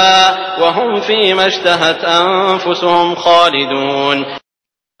حسيسها وهم فيما اشتهت أنفسهم خالدون.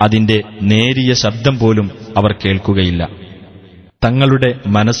 അതിന്റെ നേരിയ ശബ്ദം പോലും അവർ കേൾക്കുകയില്ല. തങ്ങളുടെ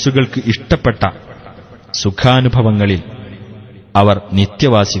മനസ്സുകൾക്ക് ഇഷ്ടപ്പെട്ട സുഖാനുഭവങ്ങളിൽ അവർ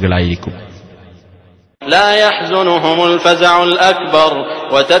നിത്യവാസികളായിരിക്കും. لا يحزنهم الفزع الأكبر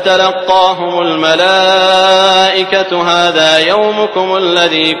وتتلقاهم الملائكة هذا يومكم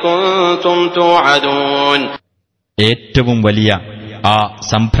الذي كنتم توعدون. ഏറ്റവും വലിയ ആ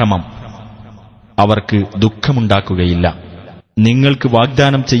സംഭ്രമം അവർക്ക് ദുഃഖമുണ്ടാക്കുകയില്ല. നിങ്ങൾക്ക്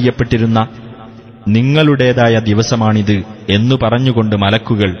വാഗ്ദാനം ചെയ്യപ്പെട്ടിരുന്ന നിങ്ങളുടേതായ ദിവസമാണിത് എന്നു പറഞ്ഞുകൊണ്ട്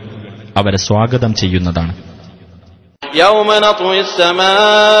മലക്കുകൾ അവരെ സ്വാഗതം ചെയ്യുന്നതാണ്. يوم نطوي السماء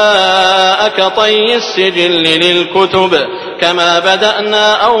كطي السجل للكتب كما بدأنا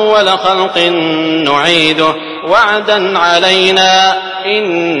أول خلق نعيده وعدا علينا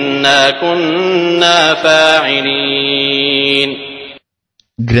إنا كنا فاعلين.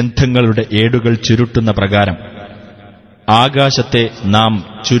 ഗ്രന്ഥങ്ങളുടെ ഏടുകൾ ചുരുട്ടുന്ന പ്രകാരം ആകാശത്തെ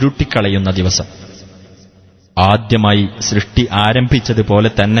നാം ചുരുട്ടിക്കളയുന്ന ദിവസം, ആദ്യമായി സൃഷ്ടി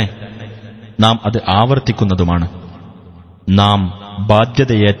ആരംഭിച്ചതുപോലെ തന്നെ നാം അത് ആവർത്തിക്കുന്നതുമാണ്. നാം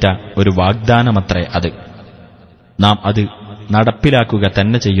ബാധ്യതയേറ്റ ഒരു വാഗ്ദാനമത്രേ അത്. നാം അത് നടപ്പിലാക്കുക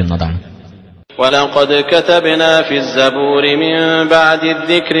തന്നെ ചെയ്യുന്നതാണ്. وَلَقَدْ كَتَبْنَا فِي الزَّبُورِ مِن بَعْدِ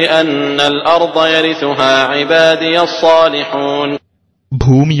الذِّكْرِ أَنَّ الْأَرْضَ يَرِثُهَا عِبَادِيَ الصَّالِحُونَ.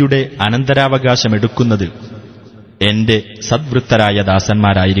 ഭൂമിയുടെ അനന്തരാവകാശമെടുക്കുന്നത് എന്റെ സദ്വൃത്തരായ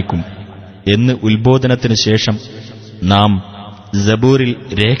ദാസന്മാരായിരിക്കും എന്ന് ഉത്ബോധനത്തിനു ശേഷം നാം സബൂറിൽ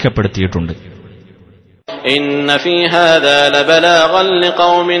രേഖപ്പെടുത്തിയിട്ടുണ്ട്. إِنَّ فِي هَذَا لَبَلَاغًا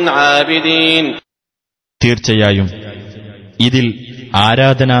لِقَوْمٍ عَابِدِينَ. തീർച്ചയായും ഇതിൽ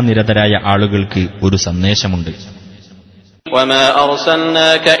ആരാധനാനിരതരായ ആളുകൾക്ക് ഒരു സന്ദേശമുണ്ട്. وَمَا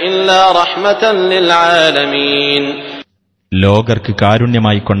أَرْسَلْنَاكَ إِلَّا رَحْمَةً لِلْعَالَمِينَ. ലോകർക്ക്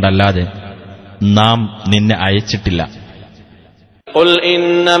കാരുണ്യമായിക്കൊണ്ടല്ലാതെ നാം നിന്നെ അയച്ചിട്ടില്ല. قُلْ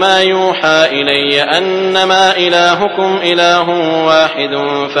إِنَّمَا يُوحَى إِلَيَّ أَنَّمَا إِلَٰهُكُمْ إِلَٰهٌ وَاحِدٌ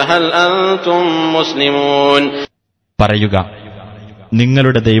فَهَلْ أَنْتُمْ مُسْلِمُونَ. പറയുക,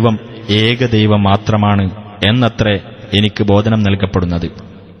 നിങ്ങളുടെ ദൈവം ഏകദൈവം മാത്രമാണ് എന്നത്രേ എനിക്ക് ബോധനം നൽകപ്പെടുന്നത്.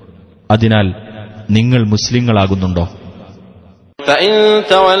 അതിനാൽ നിങ്ങൾ മുസ്ലിങ്ങളാകുന്നുണ്ടോ? فَإِن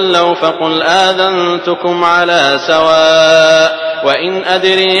تَوَلَّوْا فَقُلْ آذَنْتُكُمْ عَلَىٰ سَوَاءٍ وَإِنْ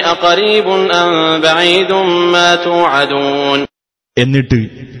أَدْرِي أَقَرِيبٌ أَمْ بَعِيدٌ مَا تُوعَدُونَ. എന്നിട്ട്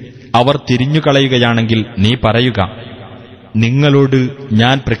അവർ തിരിഞ്ഞുകളയുകയാണെങ്കിൽ നീ പറയുക, നിങ്ങളോട്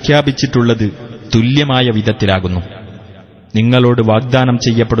ഞാൻ പ്രഖ്യാപിച്ചിട്ടുള്ളത് തുല്യമായ വിധത്തിലാകുന്നു. നിങ്ങളോട് വാഗ്ദാനം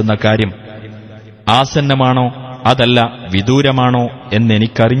ചെയ്യപ്പെടുന്ന കാര്യം ആസന്നമാണോ അതല്ല വിദൂരമാണോ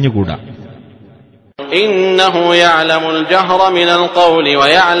എന്നെനിക്കറിഞ്ഞുകൂടാ. ഇന്നഹു യഅലമുൽ ജഹ്റ മിനൽ ഖൗലി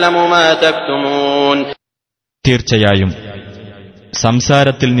വയഅലമു മാ തക്തുമൂൻ. തീർച്ചയായും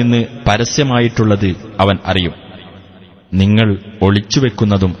സംസാരത്തിൽ നിന്ന് പരസ്യമായിട്ടുള്ളത് അവൻ അറിയും, നിങ്ങൾ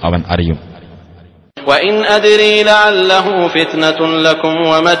ഒളിച്ചുവെക്കുന്നതും അവൻ അറിയും. وإن أدري لعله فتنة لكم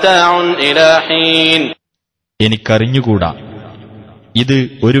ومتاع إلى حين. എനിക്കറിഞ്ഞുകൂടാ, ഇത്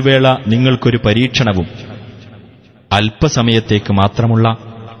ഒരു വേള നിങ്ങൾക്കൊരു പരീക്ഷണവും അല്പസമയത്തേക്ക് മാത്രമുള്ള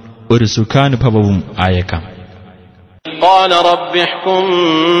ഒരു സുഖാനുഭവവും ആയേക്കാം. قال رب احكم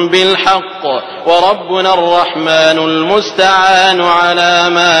بالحق وربنا الرحمن المستعان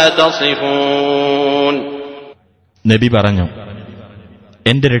على ما تصفون. നബി പറഞ്ഞു,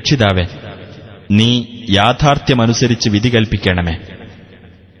 എന്റെ രക്ഷിതാവേ, നീ യാഥാർത്ഥ്യമനുസരിച്ച് വിധി കൽപ്പിക്കണമേ.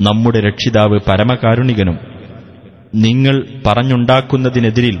 നമ്മുടെ രക്ഷിതാവ് പരമകാരുണികനും നിങ്ങൾ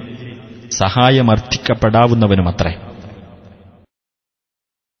പറഞ്ഞുണ്ടാക്കുന്നതിനെതിരിൽ സഹായമർത്ഥിക്കപ്പെടാവുന്നവനുമത്രേ.